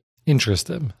 jobs that interest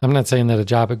them. I'm not saying that a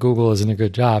job at Google isn't a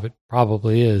good job. It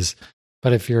probably is.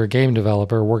 But if you're a game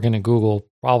developer, working at Google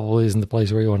probably isn't the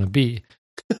place where you want to be.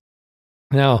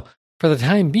 Now, for the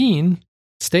time being,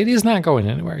 Stadia is not going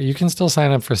anywhere. You can still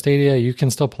sign up for Stadia. You can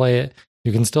still play it.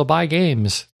 You can still buy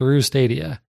games through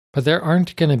Stadia. But there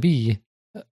aren't going to be,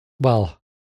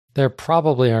 there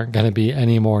probably aren't going to be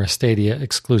any more Stadia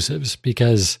exclusives,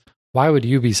 because why would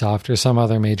Ubisoft or some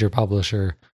other major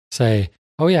publisher say,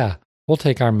 oh yeah, we'll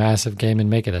take our massive game and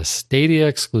make it a Stadia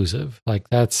exclusive? Like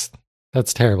that's a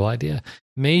terrible idea.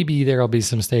 Maybe there'll be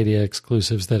some Stadia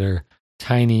exclusives that are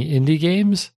tiny indie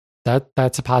games.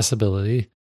 That's a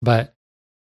possibility, but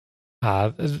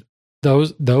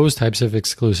those types of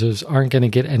exclusives aren't going to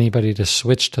get anybody to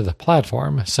switch to the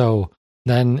platform. So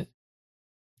then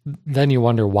you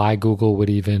wonder why Google would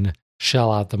even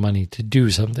shell out the money to do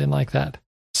something like that.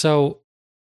 So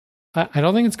I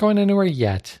don't think it's going anywhere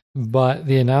yet, but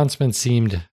the announcement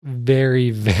seemed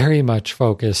very, very much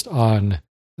focused on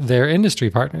their industry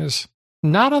partners,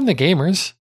 not on the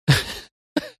gamers.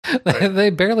 Right.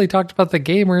 They barely talked about the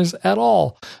gamers at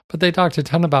all, but they talked a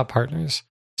ton about partners.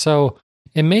 So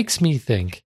it makes me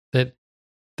think that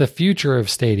the future of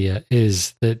Stadia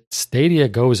is that Stadia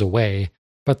goes away,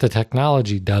 but the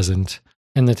technology doesn't.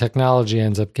 And the technology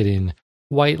ends up getting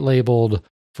white labeled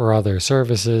for other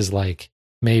services, like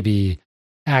maybe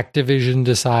Activision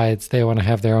decides they want to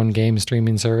have their own game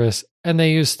streaming service and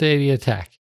they use Stadia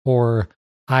tech, or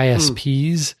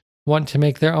ISPs want to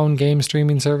make their own game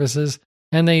streaming services,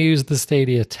 and they use the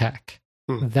Stadia tech.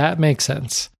 That makes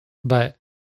sense. But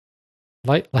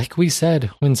like we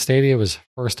said when Stadia was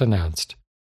first announced,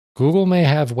 Google may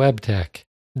have web tech.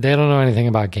 They don't know anything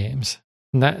about games.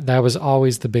 And that was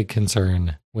always the big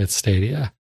concern with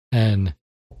Stadia. And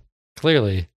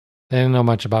clearly, they didn't know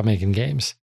much about making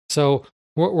games. So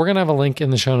we're going to have a link in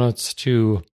the show notes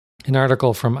to an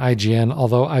article from IGN,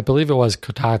 although I believe it was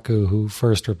Kotaku who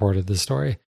first reported this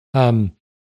story.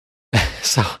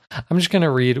 So I'm just going to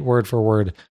read word for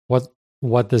word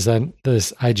what this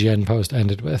IGN post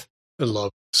ended with. I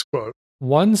love this quote.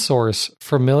 One source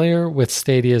familiar with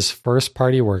Stadia's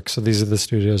first-party work, so these are the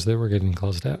studios that were getting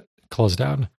closed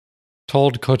down,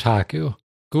 told Kotaku,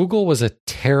 Google was a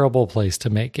terrible place to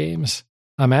make games.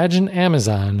 Imagine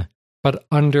Amazon, but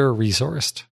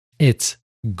under-resourced. It's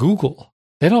Google.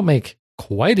 They don't make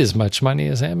quite as much money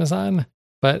as Amazon,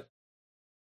 but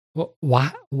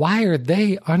why are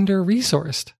they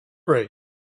under-resourced? Right.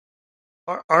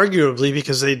 Arguably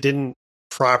because they didn't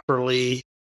properly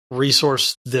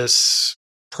resource this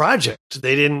project.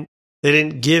 They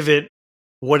didn't give it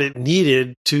what it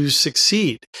needed to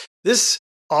succeed. This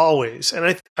always,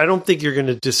 and I don't think you're going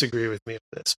to disagree with me on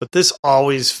this, but this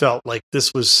always felt like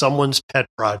this was someone's pet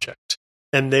project,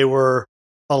 and they were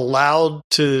allowed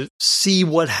to see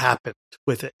what happened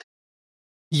with it.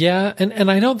 Yeah,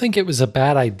 and I don't think it was a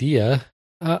bad idea.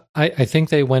 I think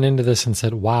they went into this and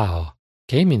said, wow,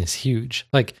 gaming is huge.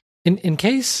 Like, in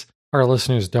case our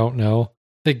listeners don't know,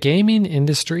 the gaming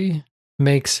industry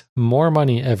makes more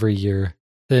money every year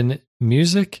than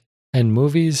music and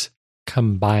movies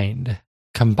combined.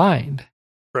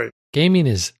 Right. Gaming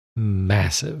is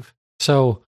massive.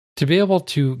 So to be able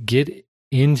to get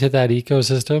into that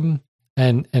ecosystem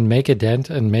and make a dent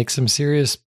and make some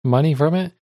serious money from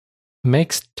it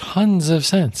makes tons of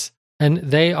sense. And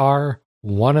they are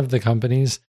one of the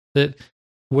companies that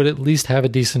would at least have a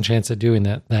decent chance at doing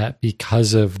that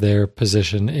because of their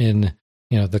position in,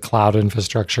 the cloud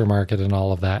infrastructure market and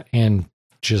all of that, and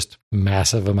just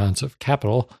massive amounts of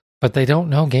capital, but they don't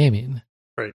know gaming.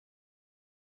 Right.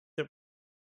 Yep.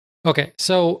 Okay,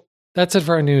 so that's it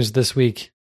for our news this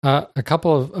week. A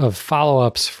couple of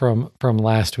follow-ups from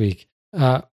last week.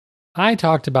 I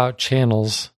talked about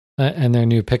channels and their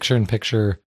new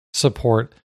picture-in-picture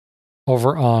support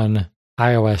over on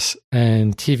iOS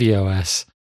and tvOS,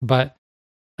 but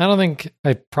I don't think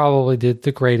I probably did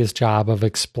the greatest job of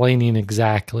explaining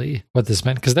exactly what this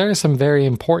meant, because there are some very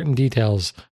important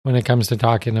details when it comes to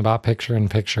talking about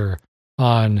picture-in-picture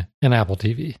on an Apple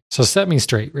TV. So set me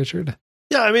straight, Richard.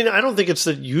 Yeah, I mean, I don't think it's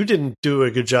that you didn't do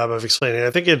a good job of explaining. I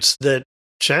think it's that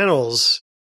channels,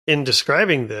 in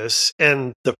describing this,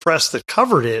 and the press that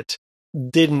covered it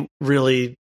didn't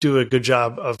really do a good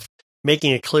job of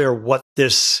making it clear what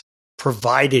this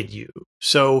provided you.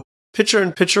 So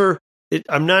picture-in-picture,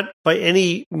 I'm not by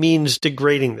any means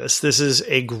degrading this. This is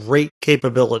a great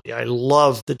capability. I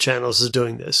love that Channels is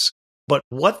doing this. But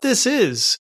what this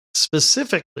is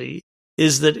specifically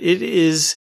is that it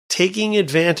is taking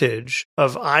advantage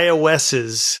of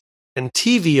iOS's and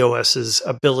tvOS's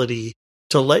ability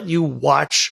to let you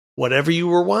watch whatever you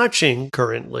were watching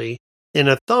currently in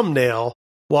a thumbnail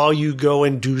while you go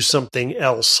and do something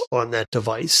else on that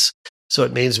device. So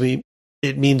it means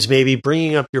maybe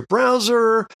bringing up your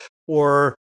browser,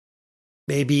 or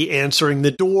maybe answering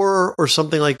the door or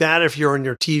something like that if you're on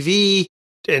your TV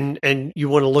and you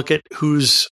want to look at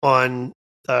who's on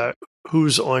your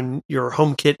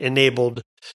HomeKit enabled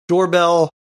doorbell.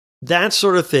 That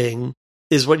sort of thing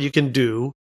is what you can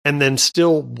do, and then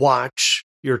still watch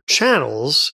your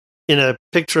channels in a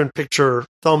picture-in-picture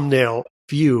thumbnail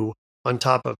view on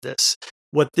top of this.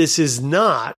 What this is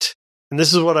not, and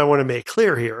this is what I want to make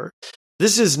clear here,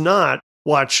 this is not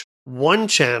watch one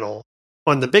channel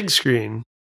on the big screen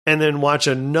and then watch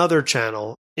another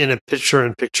channel in a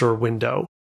picture-in-picture window.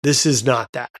 This is not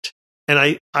that. And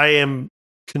I am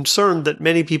concerned that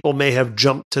many people may have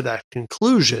jumped to that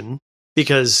conclusion,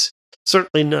 because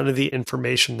certainly none of the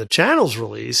information the channels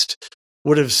released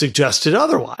would have suggested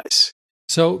otherwise.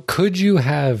 So could you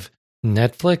have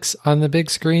Netflix on the big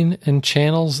screen and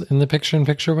channels in the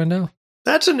picture-in-picture window?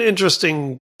 That's an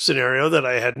interesting scenario that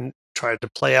I hadn't tried to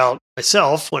play out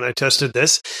myself when I tested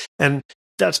this. And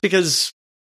that's because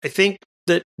I think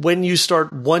that when you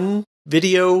start one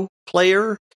video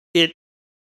player, it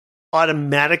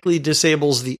automatically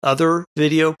disables the other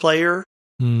video player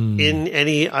in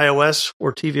any iOS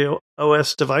or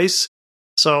tvOS device.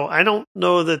 So I don't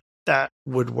know that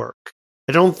would work.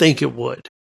 I don't think it would.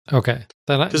 Okay.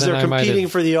 Because they're competing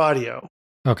for the audio.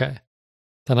 Okay.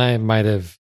 Then I might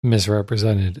have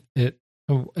misrepresented it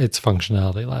its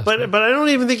functionality last week. But I don't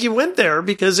even think you went there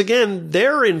because, again,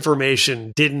 their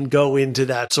information didn't go into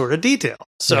that sort of detail.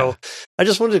 So I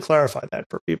just wanted to clarify that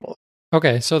for people.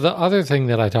 Okay, so the other thing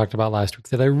that I talked about last week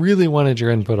that I really wanted your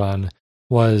input on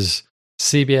was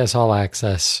CBS All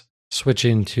Access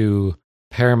switching to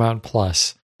Paramount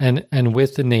Plus, and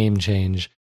with the name change,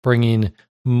 bringing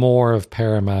more of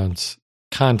Paramount's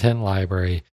content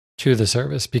library to the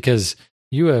service, because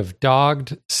you have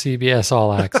dogged CBS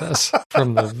All Access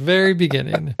from the very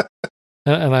beginning.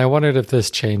 And I wondered if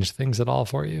this changed things at all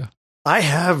for you. I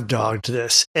have dogged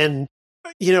this, and,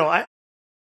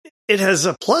 it has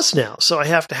a plus now, so I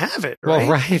have to have it, right?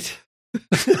 Well, right.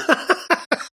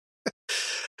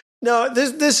 No,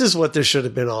 this is what this should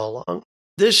have been all along.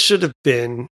 This should have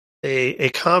been a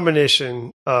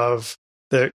combination of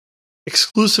the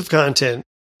exclusive content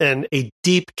and a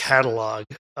deep catalog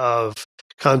of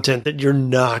content that you're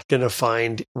not going to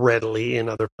find readily in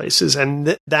other places.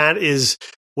 And that is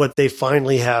what they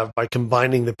finally have by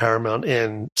combining the Paramount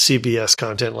and CBS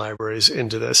content libraries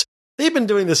into this. They've been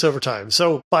doing this over time.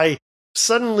 So by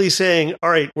suddenly saying,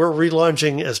 all right, we're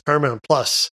relaunching as Paramount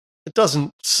Plus, it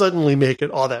doesn't suddenly make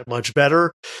it all that much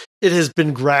better. It has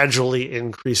been gradually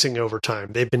increasing over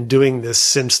time. They've been doing this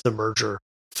since the merger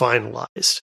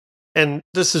finalized. And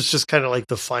this is just kind of like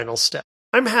the final step.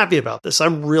 I'm happy about this.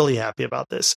 I'm really happy about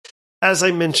this. As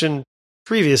I mentioned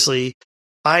previously,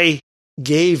 I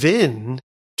gave in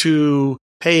to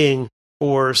paying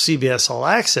for CBS All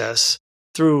Access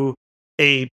through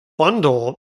a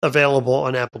bundle available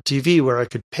on Apple TV where I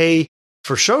could pay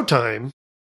for Showtime,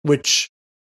 which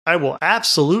I will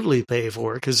absolutely pay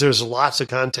for because there's lots of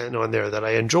content on there that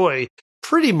I enjoy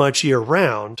pretty much year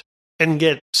round, and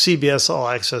get CBS All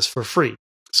Access for free.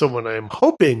 So what I'm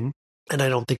hoping, and I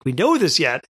don't think we know this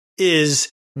yet, is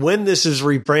when this is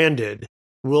rebranded,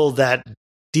 will that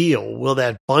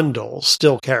bundle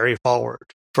still carry forward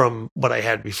from what I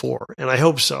had before? And I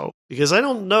hope so, because I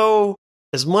don't know,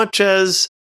 as much as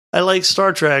I like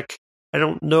Star Trek, I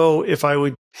don't know if I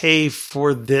would pay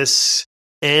for this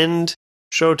and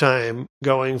Showtime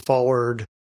going forward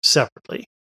separately.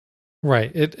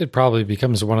 Right. It probably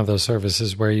becomes one of those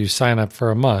services where you sign up for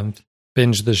a month,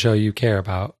 binge the show you care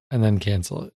about, and then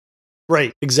cancel it.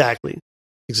 Right. Exactly.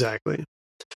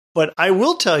 But I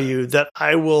will tell you that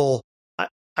I will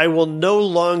no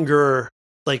longer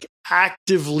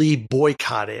actively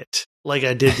boycott it like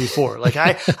I did before.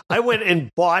 I went and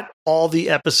bought all the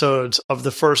episodes of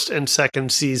the first and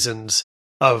second seasons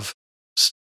of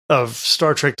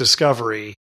Star Trek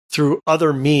Discovery through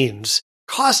other means,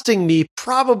 costing me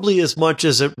probably as much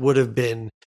as it would have been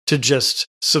to just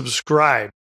subscribe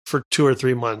for 2 or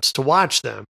 3 months to watch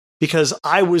them, because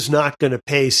I was not going to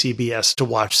pay CBS to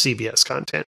watch CBS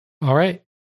content. All right,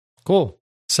 cool.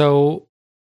 So,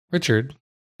 Richard,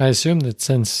 I assume that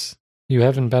since you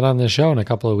haven't been on the show in a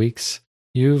couple of weeks,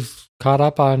 you've caught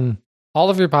up on all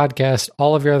of your podcasts,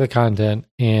 all of your other content,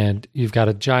 and you've got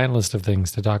a giant list of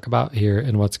things to talk about here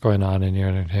and what's going on in your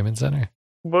entertainment center.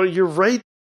 Well, you're right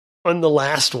on the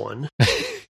last one.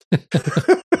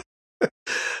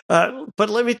 But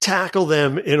let me tackle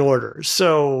them in order.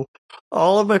 So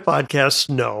all of my podcasts,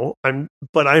 no,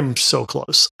 but I'm so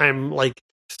close. I'm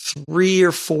 3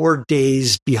 or 4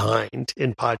 days behind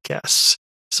in podcasts.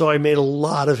 So I made a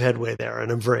lot of headway there,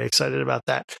 and I'm very excited about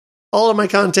that. All of my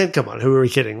content, come on, who are we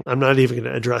kidding? I'm not even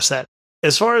going to address that.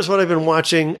 As far as what I've been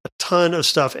watching, a ton of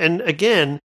stuff. And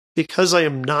again, because I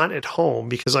am not at home,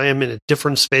 because I am in a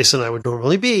different space than I would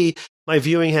normally be, my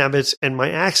viewing habits and my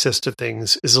access to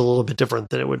things is a little bit different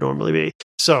than it would normally be.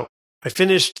 So I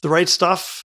finished The Right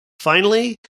Stuff.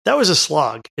 Finally, that was a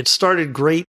slog. It started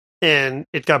great and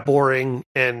it got boring,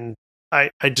 and I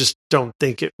just don't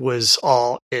think it was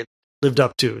all it lived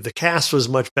up to. The cast was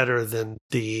much better than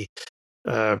the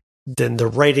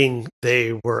writing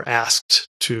they were asked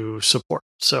to support.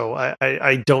 So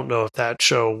I don't know if that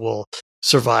show will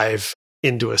survive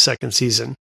into a second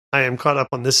season. I am caught up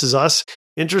on This Is Us.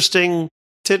 Interesting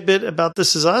tidbit about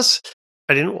This Is Us.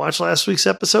 I didn't watch last week's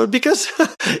episode because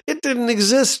it didn't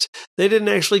exist. They didn't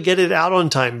actually get it out on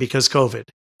time because COVID.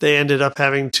 They ended up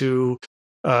having to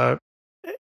at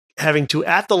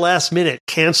the last minute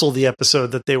cancel the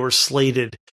episode that they were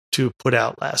slated to put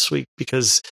out last week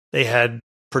because they had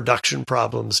production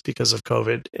problems because of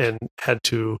COVID and had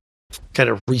to kind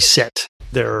of reset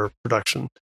their production.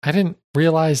 I didn't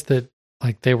realize that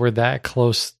they were that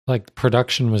close,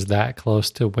 production was that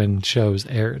close to when shows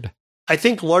aired. I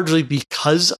think largely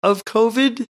because of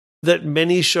COVID that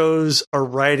many shows are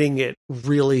writing it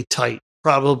really tight,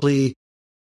 probably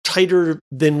tighter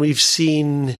than we've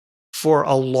seen for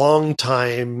a long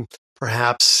time,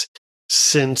 perhaps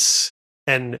since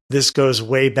and this goes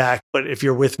way back, but if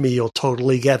you're with me, you'll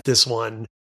totally get this one.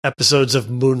 Episodes of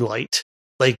Moonlight.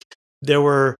 Like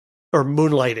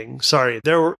Moonlighting. Sorry.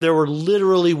 There were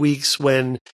literally weeks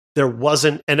when there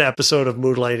wasn't an episode of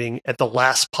Moonlighting at the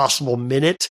last possible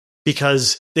minute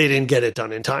because they didn't get it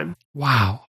done in time.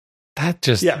 Wow.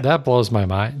 That blows my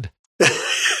mind.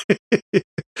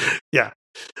 Yeah.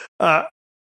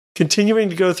 Continuing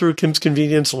to go through Kim's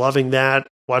Convenience, loving that.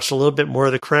 Watched a little bit more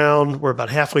of The Crown. We're about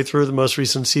halfway through the most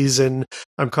recent season.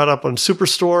 I'm caught up on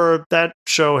Superstore. That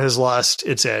show has lost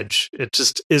its edge. It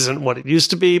just isn't what it used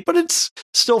to be, but it's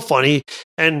still funny.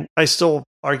 And I still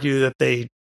argue that they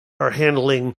are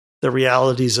handling the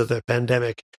realities of the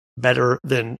pandemic better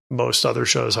than most other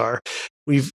shows are.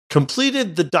 We've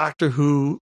completed the Doctor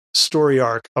Who story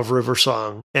arc of River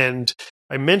Song. And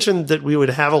I mentioned that we would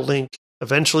have a link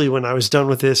eventually when I was done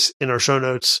with this in our show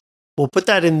notes. We'll put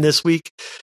that in this week.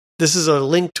 This is a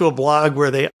link to a blog where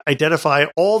they identify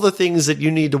all the things that you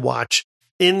need to watch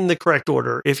in the correct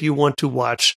order if you want to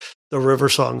watch the River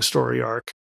Song story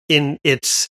arc in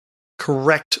its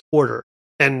correct order.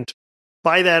 And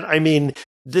by that, I mean,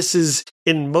 this is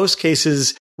in most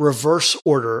cases reverse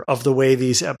order of the way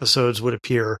these episodes would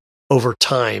appear over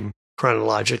time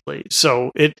chronologically.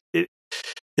 So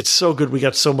it's so good. We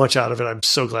got so much out of it. I'm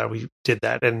so glad we did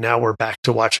that. And now we're back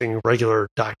to watching regular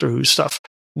Doctor Who stuff.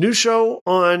 New show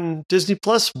on Disney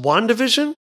Plus,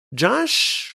 WandaVision.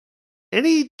 Josh,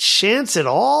 any chance at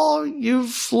all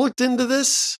you've looked into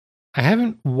this? I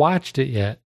haven't watched it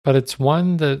yet, but it's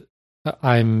one that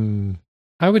I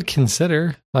would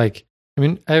consider. Like, I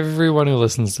mean, everyone who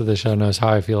listens to the show knows how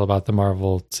I feel about the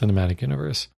Marvel Cinematic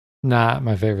Universe. Not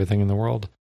my favorite thing in the world,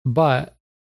 but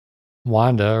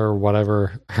Wanda, or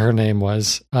whatever her name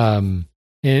was, in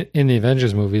the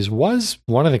Avengers movies, was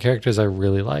one of the characters I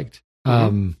really liked.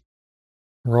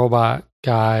 Robot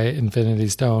guy, Infinity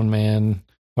Stone man,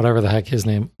 whatever the heck his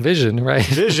name, Vision, right?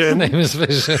 Vision. His name is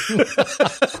Vision.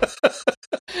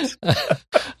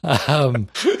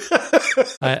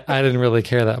 I didn't really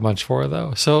care that much for her,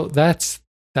 though. So that's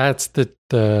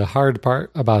the hard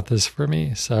part about this for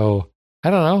me. So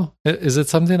I don't know. Is it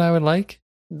something I would like?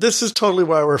 This is totally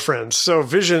why we're friends. So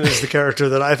Vision is the character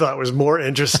that I thought was more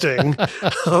interesting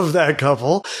of that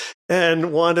couple,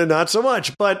 and Wanda not so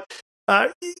much. But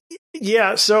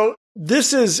yeah, so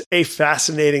this is a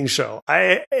fascinating show.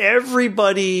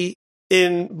 Everybody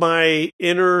in my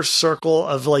inner circle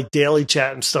of like daily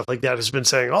chat and stuff like that has been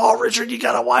saying, "Oh, Richard, you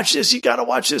got to watch this. You got to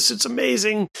watch this. It's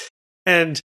amazing."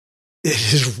 And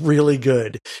it is really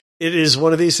good. It is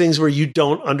one of these things where you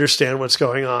don't understand what's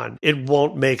going on. It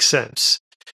won't make sense.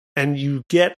 And you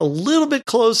get a little bit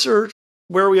closer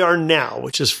where we are now,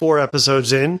 which is 4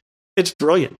 episodes in. It's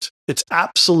brilliant. It's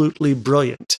absolutely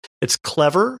brilliant. It's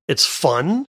clever. It's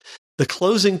fun. The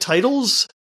closing titles,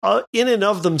 in and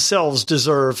of themselves,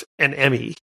 deserve an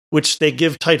Emmy, which they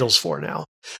give titles for now,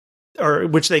 or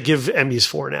which they give Emmys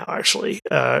for now, actually.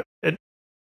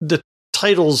 The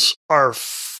titles are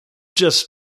just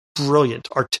brilliant,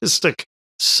 artistic,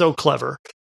 so clever.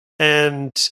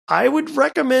 And I would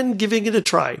recommend giving it a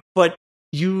try, but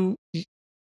you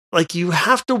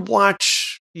have to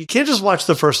watch, you can't just watch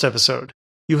the first episode.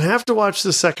 You have to watch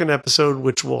the second episode,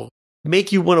 which will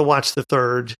make you want to watch the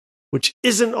third, which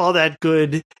isn't all that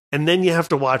good. And then you have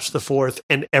to watch the fourth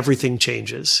and everything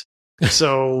changes.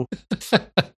 So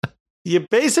you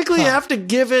basically have to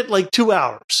give it like 2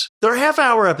 hours. They're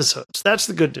half-hour episodes. That's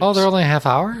the good news. Oh, they're only a half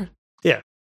hour? Yeah.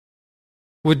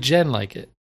 Would Jen like it?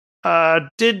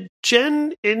 Did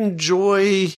Jen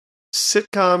enjoy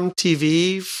sitcom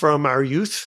TV from our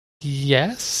youth?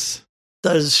 Yes.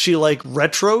 Does she like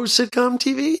retro sitcom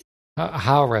TV?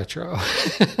 How retro?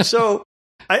 So,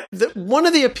 one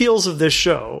of the appeals of this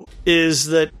show is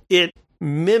that it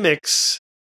mimics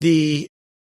the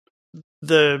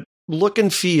look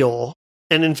and feel,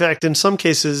 and in fact, in some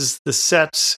cases, the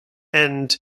sets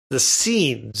and the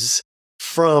scenes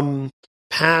from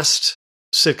past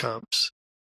sitcoms.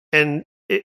 And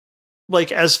it,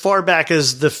 like, as far back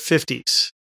as the 50s.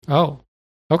 Oh,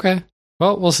 okay.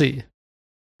 Well, we'll see.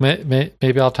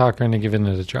 Maybe I'll talk her into giving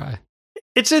it a try.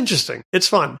 It's interesting. It's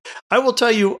fun. I will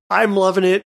tell you, I'm loving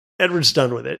it. Edward's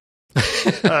done with it.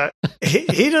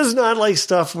 He does not like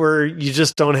stuff where you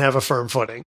just don't have a firm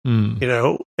footing, you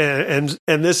know, and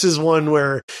this is one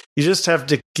where you just have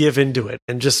to give into it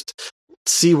and just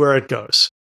see where it goes.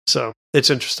 So it's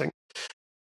interesting.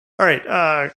 All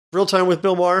right. Real Time with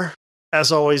Bill Maher.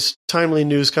 As always, timely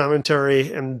news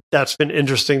commentary, and that's been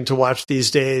interesting to watch these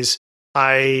days.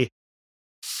 I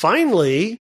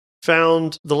finally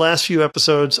found the last few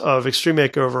episodes of Extreme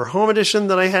Makeover Home Edition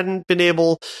that I hadn't been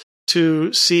able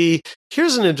to see,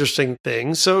 here's an interesting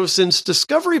thing. So since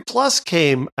Discovery Plus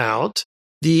came out,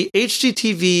 the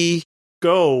HGTV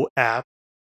Go app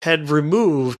had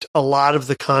removed a lot of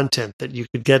the content that you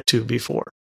could get to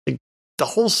before. Like the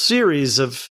whole series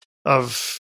of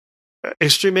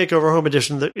Extreme Makeover Home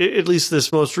Edition, at least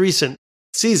this most recent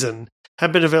season,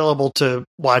 have been available to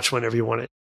watch whenever you want it.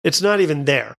 It's not even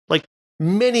there. Like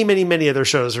many, many, many other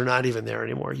shows are not even there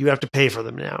anymore. You have to pay for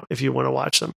them now if you want to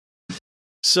watch them.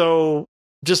 So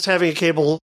just having a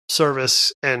cable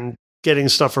service and getting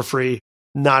stuff for free,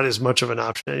 not as much of an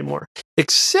option anymore.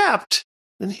 Except,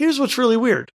 and here's what's really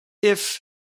weird. If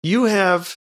you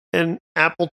have an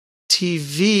Apple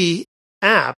TV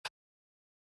app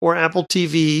or Apple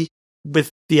TV with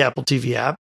the Apple TV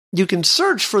app, you can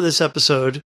search for this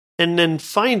episode and then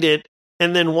find it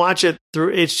and then watch it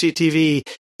through HGTV,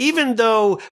 even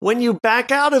though when you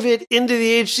back out of it into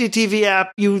the HGTV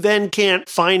app, you then can't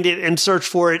find it and search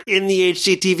for it in the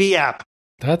HGTV app.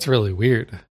 That's really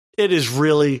weird. It is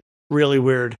really, really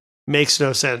weird. Makes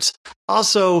no sense.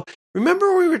 Also,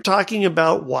 remember we were talking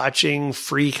about watching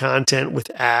free content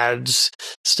with ads,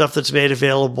 stuff that's made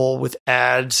available with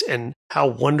ads, and how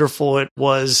wonderful it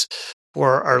was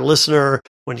for our listener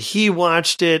when he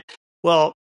watched it?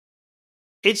 Well,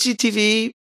 HGTV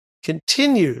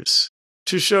continues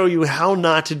to show you how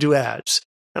not to do ads.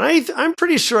 And I'm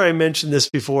pretty sure I mentioned this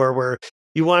before, where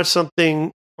you watch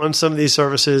something on some of these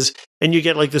services and you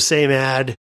get like the same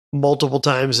ad multiple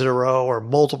times in a row or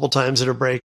multiple times in a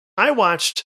break. I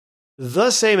watched the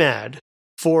same ad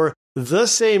for the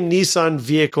same Nissan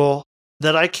vehicle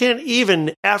that I can't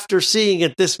even, after seeing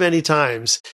it this many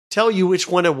times, tell you which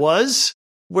one it was,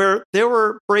 where there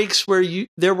were breaks where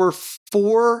there were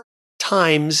 4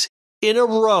 times in a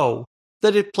row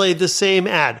that it played the same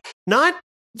ad. Not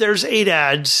there's 8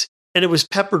 ads and it was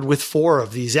peppered with 4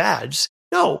 of these ads.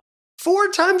 No, 4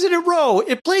 times in a row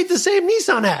it played the same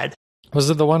Nissan ad. Was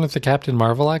it the one with the Captain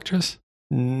Marvel actress?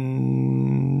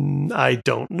 I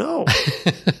don't know.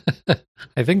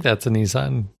 I think that's a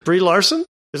Nissan. Brie Larson?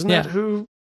 Isn't that who?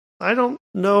 I don't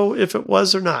know if it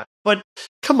was or not. But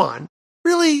come on.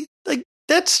 Really? Like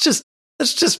that's just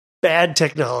bad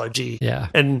technology. Yeah.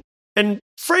 And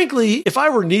frankly, if I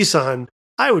were Nissan,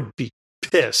 I would be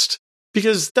pissed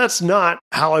because that's not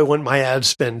how I want my ad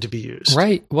spend to be used.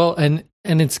 Right. Well, and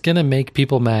it's going to make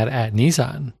people mad at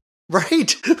Nissan.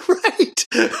 Right. Right.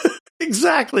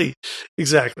 Exactly.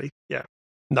 Yeah.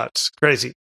 Nuts.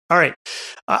 Crazy. All right.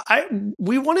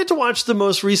 We wanted to watch the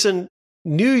most recent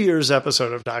New Year's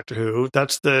episode of Doctor Who.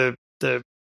 That's the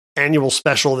annual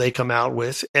special they come out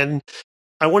with. And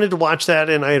I wanted to watch that,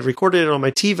 and I had recorded it on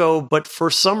my TiVo, but for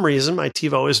some reason, my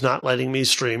TiVo is not letting me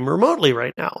stream remotely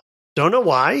right now. Don't know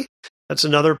why. That's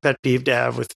another pet peeve to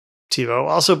have with TiVo.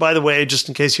 Also, by the way, just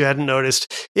in case you hadn't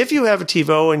noticed, if you have a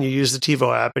TiVo and you use the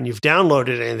TiVo app and you've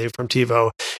downloaded anything from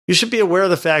TiVo, you should be aware of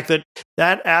the fact that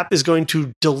that app is going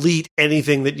to delete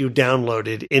anything that you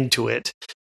downloaded into it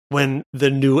when the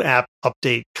new app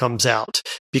update comes out,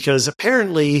 because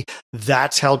apparently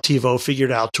that's how TiVo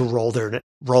figured out to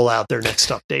roll out their next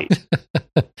update.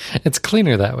 It's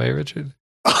cleaner that way, Richard.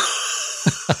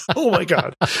 Oh my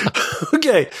God.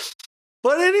 Okay.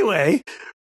 But anyway,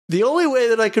 the only way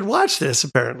that I could watch this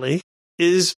apparently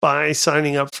is by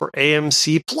signing up for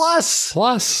AMC Plus.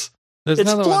 There's it's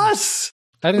another Plus.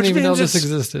 One. I didn't even know this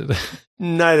existed.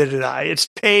 Neither did I. It's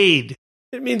paid.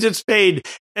 It means it's paid.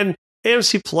 And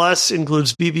AMC Plus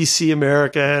includes BBC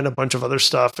America and a bunch of other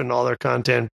stuff and all their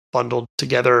content bundled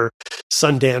together,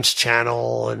 Sundance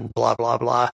Channel and blah, blah,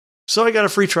 blah. So I got a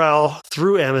free trial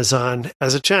through Amazon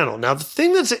as a channel. Now, the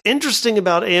thing that's interesting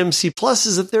about AMC Plus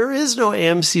is that there is no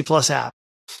AMC Plus app.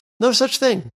 No such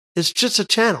thing. It's just a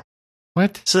channel.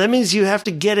 What? So that means you have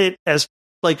to get it as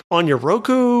like on your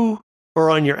Roku or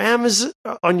on your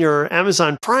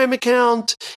Amazon Prime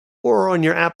account or on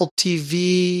your Apple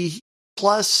TV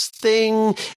Plus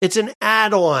thing. It's an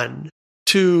add-on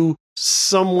to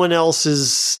someone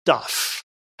else's stuff.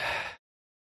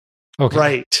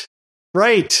 Okay.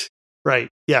 Right.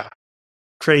 Yeah.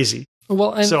 Crazy.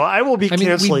 Well, and, so I will be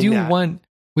canceling that.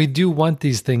 We do want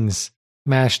these things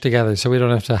mashed together so we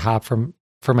don't have to hop from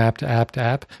app to app to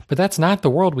app. But that's not the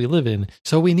world we live in.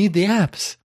 So we need the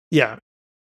apps. Yeah.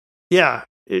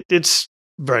 It's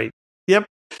right. Yep.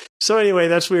 So anyway,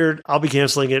 that's weird. I'll be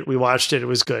canceling it. We watched it. It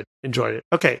was good. Enjoyed it.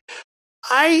 Okay.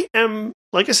 I am,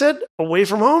 like I said, away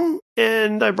from home,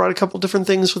 and I brought a couple different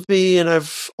things with me, and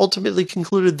I've ultimately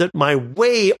concluded that my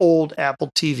way old Apple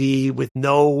TV with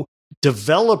no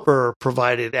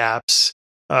developer-provided apps,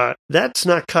 that's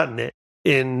not cutting it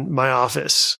in my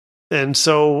office. And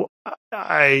so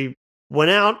I went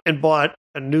out and bought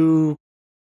a new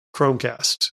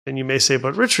Chromecast, And you may say,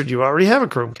 but Richard, you already have a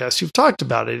Chromecast. You've talked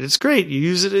about it. It's great. You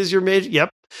use it as your major. Yep.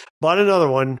 Bought another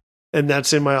one. And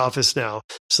that's in my office now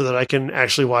so that I can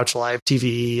actually watch live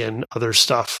TV and other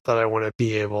stuff that I want to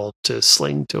be able to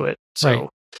sling to it. So, right.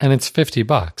 And it's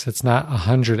 $50. It's not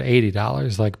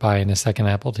 $180 like buying a second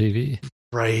Apple TV.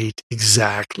 Right.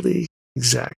 Exactly.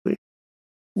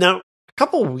 Now, a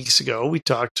couple of weeks ago, we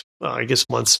talked, I guess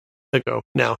months ago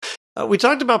now, we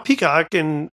talked about Peacock,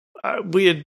 and we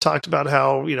had talked about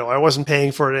how, I wasn't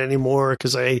paying for it anymore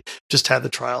because I just had the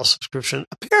trial subscription.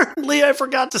 Apparently, I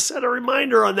forgot to set a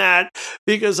reminder on that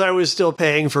because I was still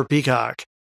paying for Peacock.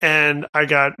 And I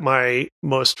got my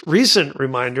most recent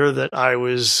reminder that I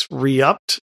was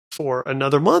re-upped for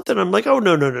another month. And I'm like, oh,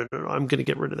 no, I'm going to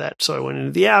get rid of that. So I went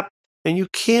into the app, and you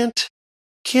can't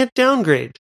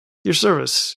downgrade your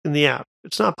service in the app.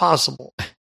 It's not possible.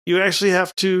 You actually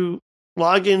have to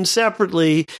log in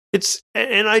separately.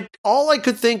 All I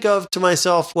could think of to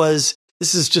myself was,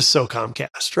 this is just so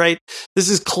Comcast, right? This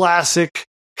is classic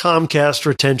Comcast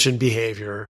retention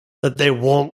behavior, that they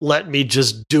won't let me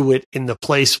just do it in the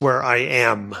place where I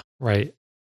am. Right.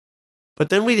 But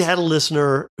then we had a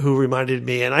listener who reminded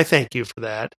me, and I thank you for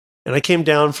that. And I came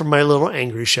down from my little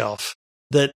angry shelf,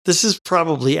 that this is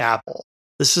probably Apple.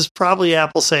 This is probably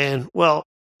Apple saying, well,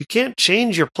 you can't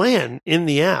change your plan in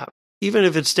the app, even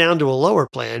if it's down to a lower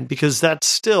plan, because that's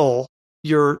still,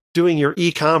 you're doing your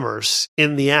e-commerce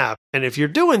in the app. And if you're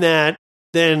doing that,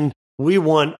 then we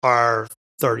want our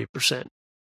 30%.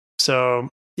 So,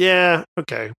 yeah,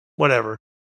 okay, whatever.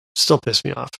 Still pissed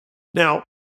me off. Now,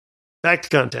 back to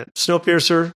content.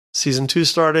 Snowpiercer, season 2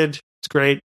 started. It's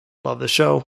great. Love the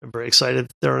show. I'm very excited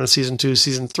they're on a season 2.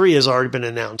 Season 3 has already been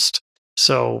announced.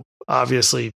 So,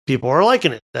 obviously, people are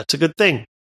liking it. That's a good thing.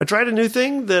 I tried a new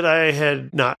thing that I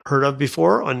had not heard of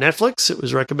before on Netflix. It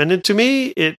was recommended to me.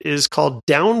 It is called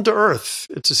Down to Earth.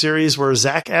 It's a series where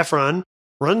Zac Efron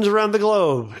runs around the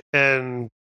globe and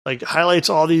highlights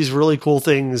all these really cool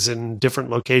things in different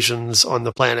locations on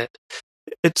the planet.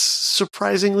 It's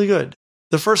surprisingly good.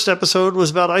 The first episode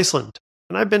was about Iceland,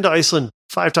 and I've been to Iceland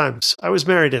 5 times. I was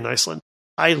married in Iceland.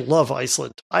 I love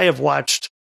Iceland. I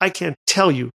can't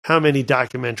tell you how many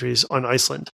documentaries on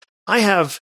Iceland. I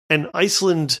have an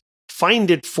Iceland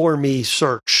Find It For Me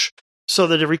search so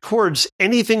that it records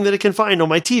anything that it can find on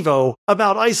my TiVo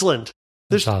about Iceland.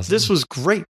 This was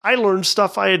great. I learned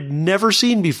stuff I had never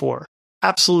seen before.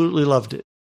 Absolutely loved it.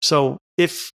 So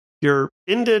if you're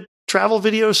into travel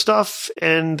video stuff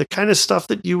and the kind of stuff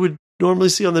that you would normally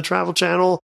see on the Travel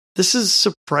Channel, this is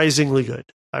surprisingly good.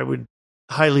 I would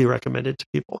highly recommend it to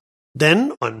people.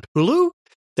 Then on Hulu,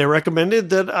 they recommended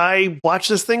that I watch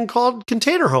this thing called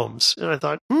Container Homes. And I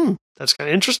thought, that's kind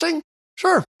of interesting.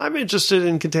 Sure, I'm interested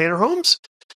in container homes.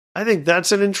 I think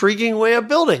that's an intriguing way of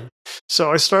building.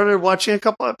 So I started watching a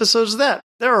couple episodes of that.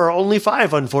 There are only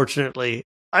 5, unfortunately.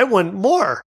 I want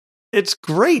more. It's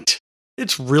great.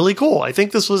 It's really cool. I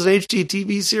think this was an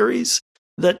HGTV series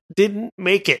that didn't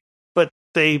make it, but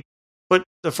they put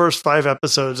the first 5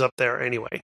 episodes up there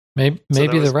anyway. Maybe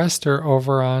the rest are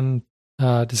over on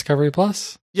Discovery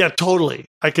Plus? Yeah, totally.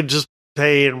 I could just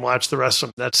pay and watch the rest of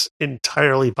them. That's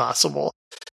entirely possible.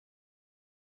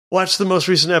 Watched the most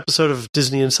recent episode of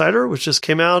Disney Insider, which just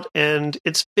came out, and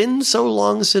it's been so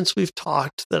long since we've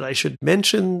talked that I should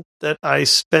mention that I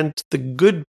spent the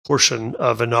good portion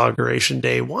of Inauguration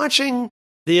Day watching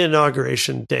the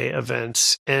Inauguration Day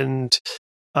events, and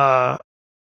I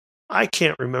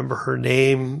can't remember her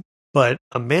name, but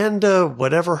Amanda,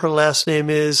 whatever her last name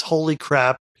is, holy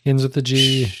crap. Begins with the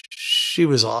G. She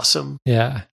was awesome.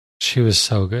 Yeah, she was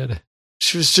so good.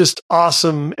 She was just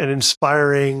awesome and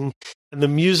inspiring. And the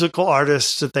musical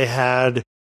artists that they had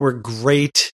were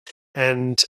great.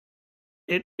 And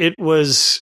it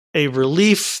was a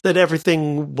relief that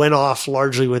everything went off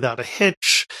largely without a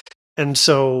hitch. And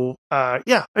so, I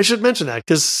should mention that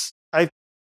because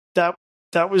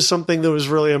that was something that was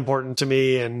really important to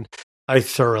me, and I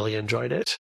thoroughly enjoyed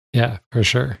it. Yeah, for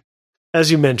sure.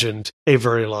 As you mentioned, a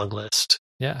very long list.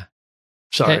 Yeah.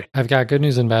 Sorry. Hey, I've got good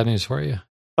news and bad news for you.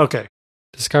 Okay.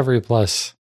 Discovery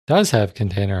Plus does have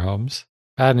container homes.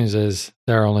 Bad news is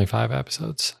there are only 5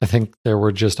 episodes. I think there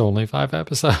were just only 5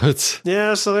 episodes.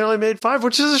 Yeah, so they only made 5,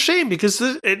 which is a shame because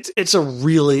it's a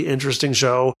really interesting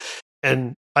show,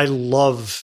 and I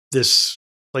love this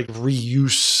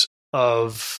reuse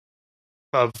of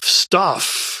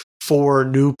stuff for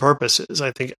new purposes.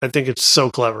 I think it's so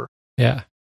clever. Yeah.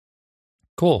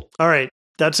 Cool. All right.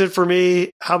 That's it for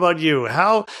me. How about you?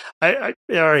 All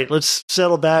right, let's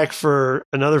settle back for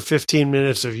another 15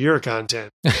 minutes of your content.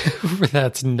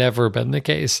 That's never been the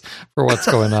case for what's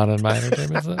going on in my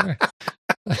entertainment center.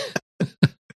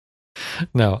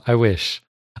 No, I wish.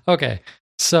 Okay.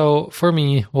 So for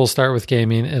me, we'll start with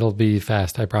gaming. It'll be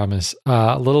fast, I promise.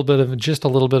 A little bit of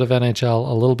NHL,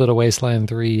 a little bit of Wasteland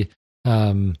 3.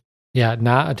 Yeah,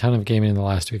 not a ton of gaming in the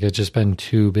last week. It's just been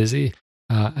too busy.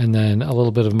 And then a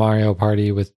little bit of Mario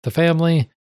Party with the family.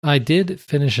 I did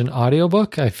finish an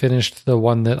audiobook. I finished the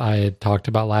one that I had talked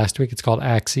about last week. It's called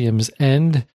Axiom's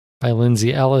End by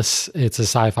Lindsay Ellis. It's a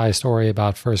sci-fi story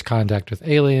about first contact with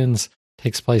aliens.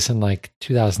 Takes place in like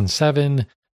 2007.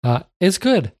 It's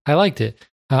good. I liked it.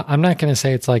 I'm not going to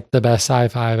say it's like the best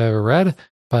sci-fi I've ever read,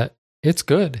 but it's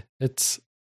good. It's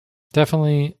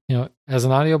definitely, as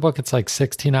an audiobook, it's like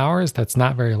 16 hours. That's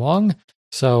not very long.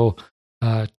 So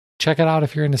check it out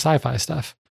if you're into sci-fi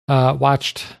stuff.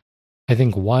 Watched, I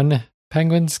think, one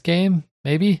Penguins game,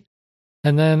 maybe.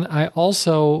 And then I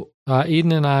also,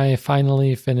 Eden and I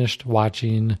finally finished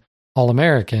watching All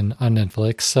American on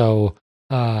Netflix. So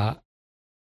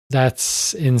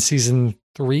that's in season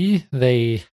 3.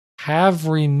 They have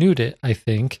renewed it, I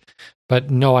think, but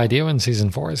no idea when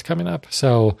season 4 is coming up.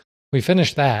 So we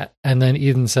finished that. And then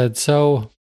Eden said,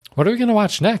 so what are we going to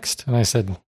watch next? And I said,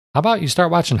 how about you start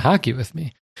watching hockey with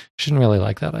me? She didn't really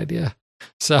like that idea.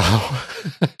 So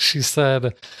she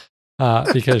said,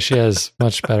 because she has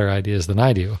much better ideas than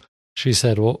I do, she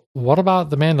said, well, what about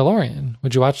The Mandalorian?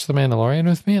 Would you watch The Mandalorian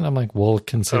with me? And I'm like, well,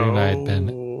 considering I had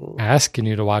been asking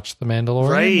you to watch The Mandalorian.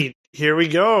 Right. Here we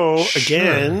go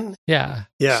again. Yeah.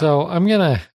 Yeah. So I'm going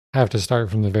to have to start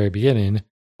from the very beginning,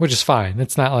 which is fine.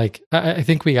 It's not like, I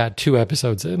think we got 2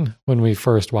 episodes in when we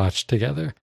first watched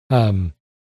together.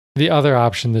 The other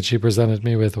option that she presented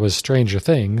me with was Stranger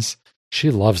Things. She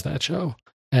loves that show.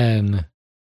 And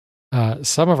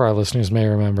some of our listeners may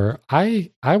remember,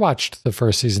 I watched the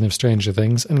first season of Stranger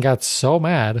Things and got so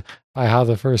mad by how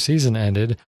the first season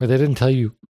ended, where they didn't tell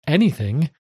you anything,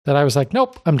 that I was like,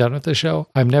 nope, I'm done with the show.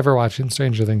 I'm never watching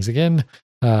Stranger Things again.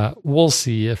 We'll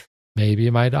see if maybe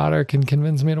my daughter can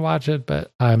convince me to watch it,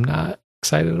 but I'm not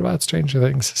excited about Stranger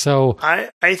Things. So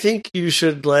I think you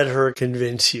should let her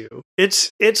convince you.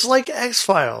 It's like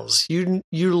X-Files. You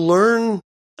learn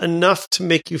enough to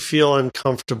make you feel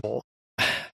uncomfortable.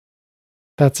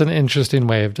 That's an interesting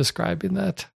way of describing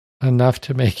that. Enough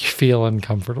to make you feel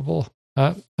uncomfortable.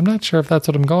 I'm not sure if that's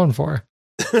what I'm going for.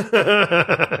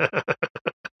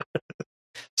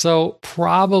 So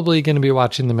probably going to be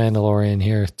watching The Mandalorian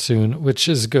here soon, which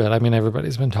is good. I mean,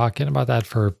 everybody's been talking about that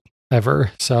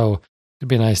forever. So it'd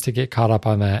be nice to get caught up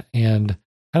on that. And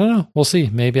I don't know. We'll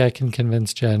see. Maybe I can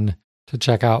convince Jen to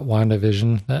check out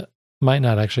WandaVision. That might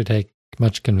not actually take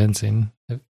much convincing.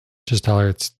 Just tell her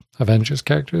it's Avengers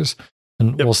characters.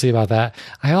 And We'll see about that.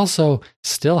 I also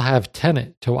still have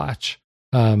Tenet to watch.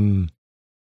 Man,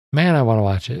 I want to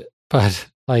watch it. But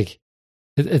like,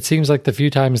 it seems like the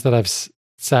few times that I've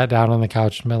sat down on the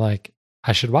couch and been like,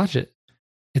 I should watch it,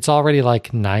 it's already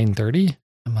like 9:30.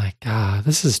 I'm like,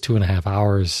 this is 2.5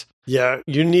 hours. Yeah,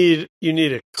 you need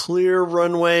a clear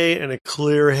runway and a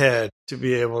clear head to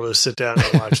be able to sit down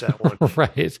and watch that one.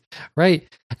 Right.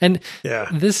 And yeah,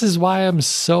 this is why I'm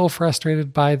so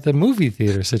frustrated by the movie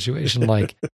theater situation.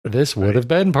 Like, this would have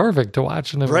been perfect to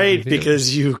watch in a movie theater.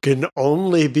 Because you can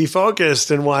only be focused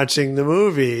in watching the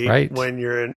movie when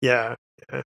you're in. Yeah.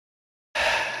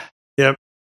 Yep.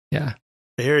 Yeah.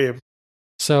 I hear you.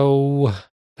 So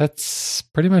that's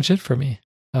pretty much it for me.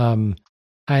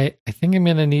 I think I'm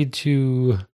going to need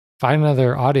to find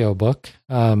another audiobook.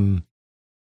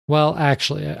 Well,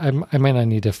 actually, I might not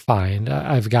need to find.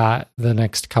 I've got the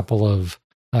next couple of,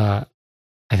 I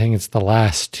think it's the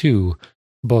last 2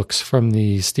 books from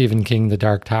the Stephen King The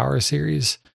Dark Tower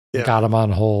series. Yeah. Got them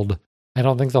on hold. I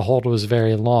don't think the hold was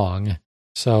very long.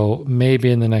 So maybe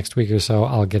in the next week or so,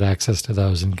 I'll get access to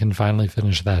those and can finally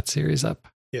finish that series up.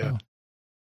 Yeah. So.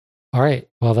 All right.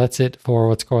 Well, that's it for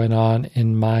what's going on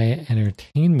in my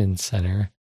entertainment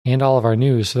center and all of our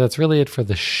news. So that's really it for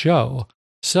the show.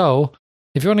 So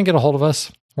if you want to get a hold of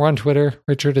us, we're on Twitter.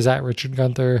 Richard is at Richard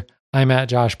Gunther. I'm at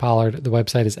Josh Pollard. The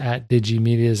website is at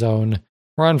DigiMediaZone.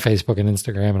 We're on Facebook and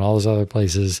Instagram and all those other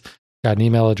places. Got an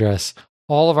email address.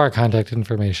 All of our contact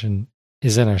information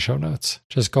is in our show notes.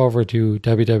 Just go over to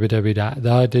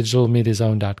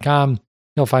www.thedigitalmediazone.com.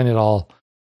 You'll find it all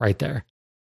right there.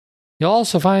 You'll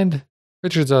also find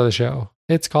Richard's other show.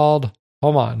 It's called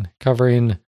Home On,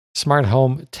 covering smart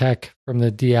home tech from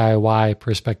the DIY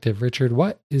perspective. Richard,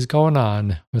 what is going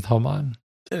on with Home On?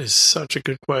 That is such a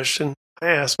good question. I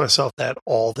ask myself that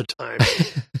all the time.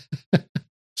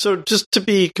 So just to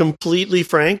be completely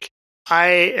frank, I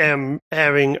am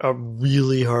having a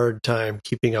really hard time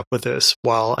keeping up with this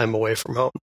while I'm away from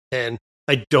home. And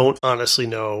I don't honestly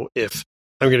know if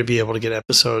I'm going to be able to get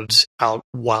episodes out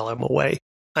while I'm away.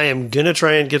 I am going to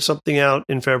try and get something out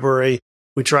in February.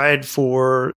 We tried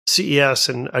for CES,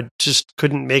 and I just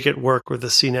couldn't make it work with the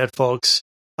CNET folks.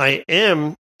 I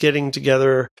am getting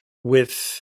together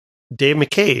with Dave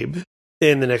McCabe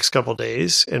in the next couple of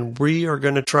days, and we are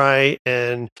going to try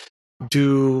and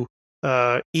do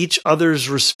each other's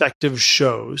respective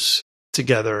shows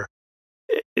together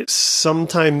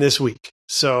sometime this week.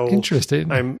 So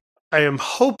interesting. I am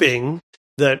hoping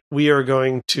that we are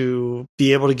going to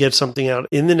be able to get something out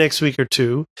in the next week or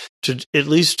two to at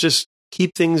least just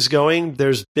keep things going.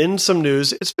 There's been some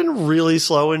news. It's been really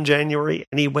slow in January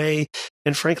anyway.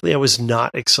 And frankly, I was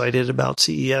not excited about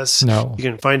CES. No. You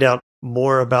can find out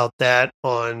more about that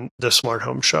on the Smart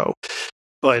Home Show.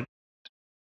 But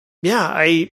yeah,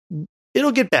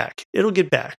 it'll get back. It'll get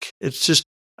back. It's just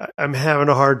I'm having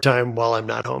a hard time while I'm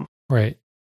not home. Right.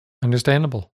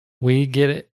 Understandable. We get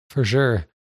it for sure.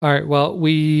 All right. Well,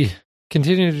 we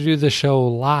continue to do the show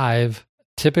live,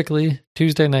 typically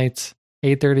Tuesday nights,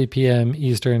 8:30 p.m.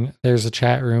 Eastern. There's a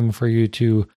chat room for you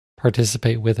to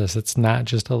participate with us. It's not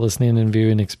just a listening and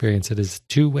viewing experience. It is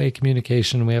two-way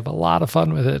communication. We have a lot of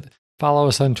fun with it. Follow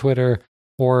us on Twitter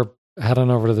or head on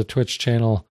over to the Twitch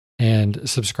channel and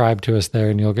subscribe to us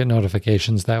there, and you'll get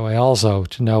notifications that way also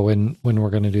to know when we're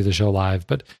going to do the show live.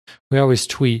 But we always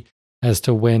tweet as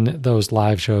to when those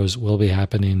live shows will be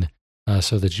happening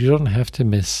so that you don't have to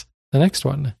miss the next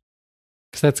one.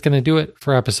 Because that's going to do it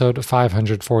for episode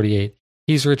 548.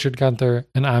 He's Richard Gunther,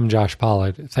 and I'm Josh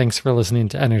Pollard. Thanks for listening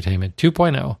to Entertainment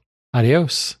 2.0.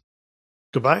 Adios.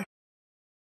 Goodbye.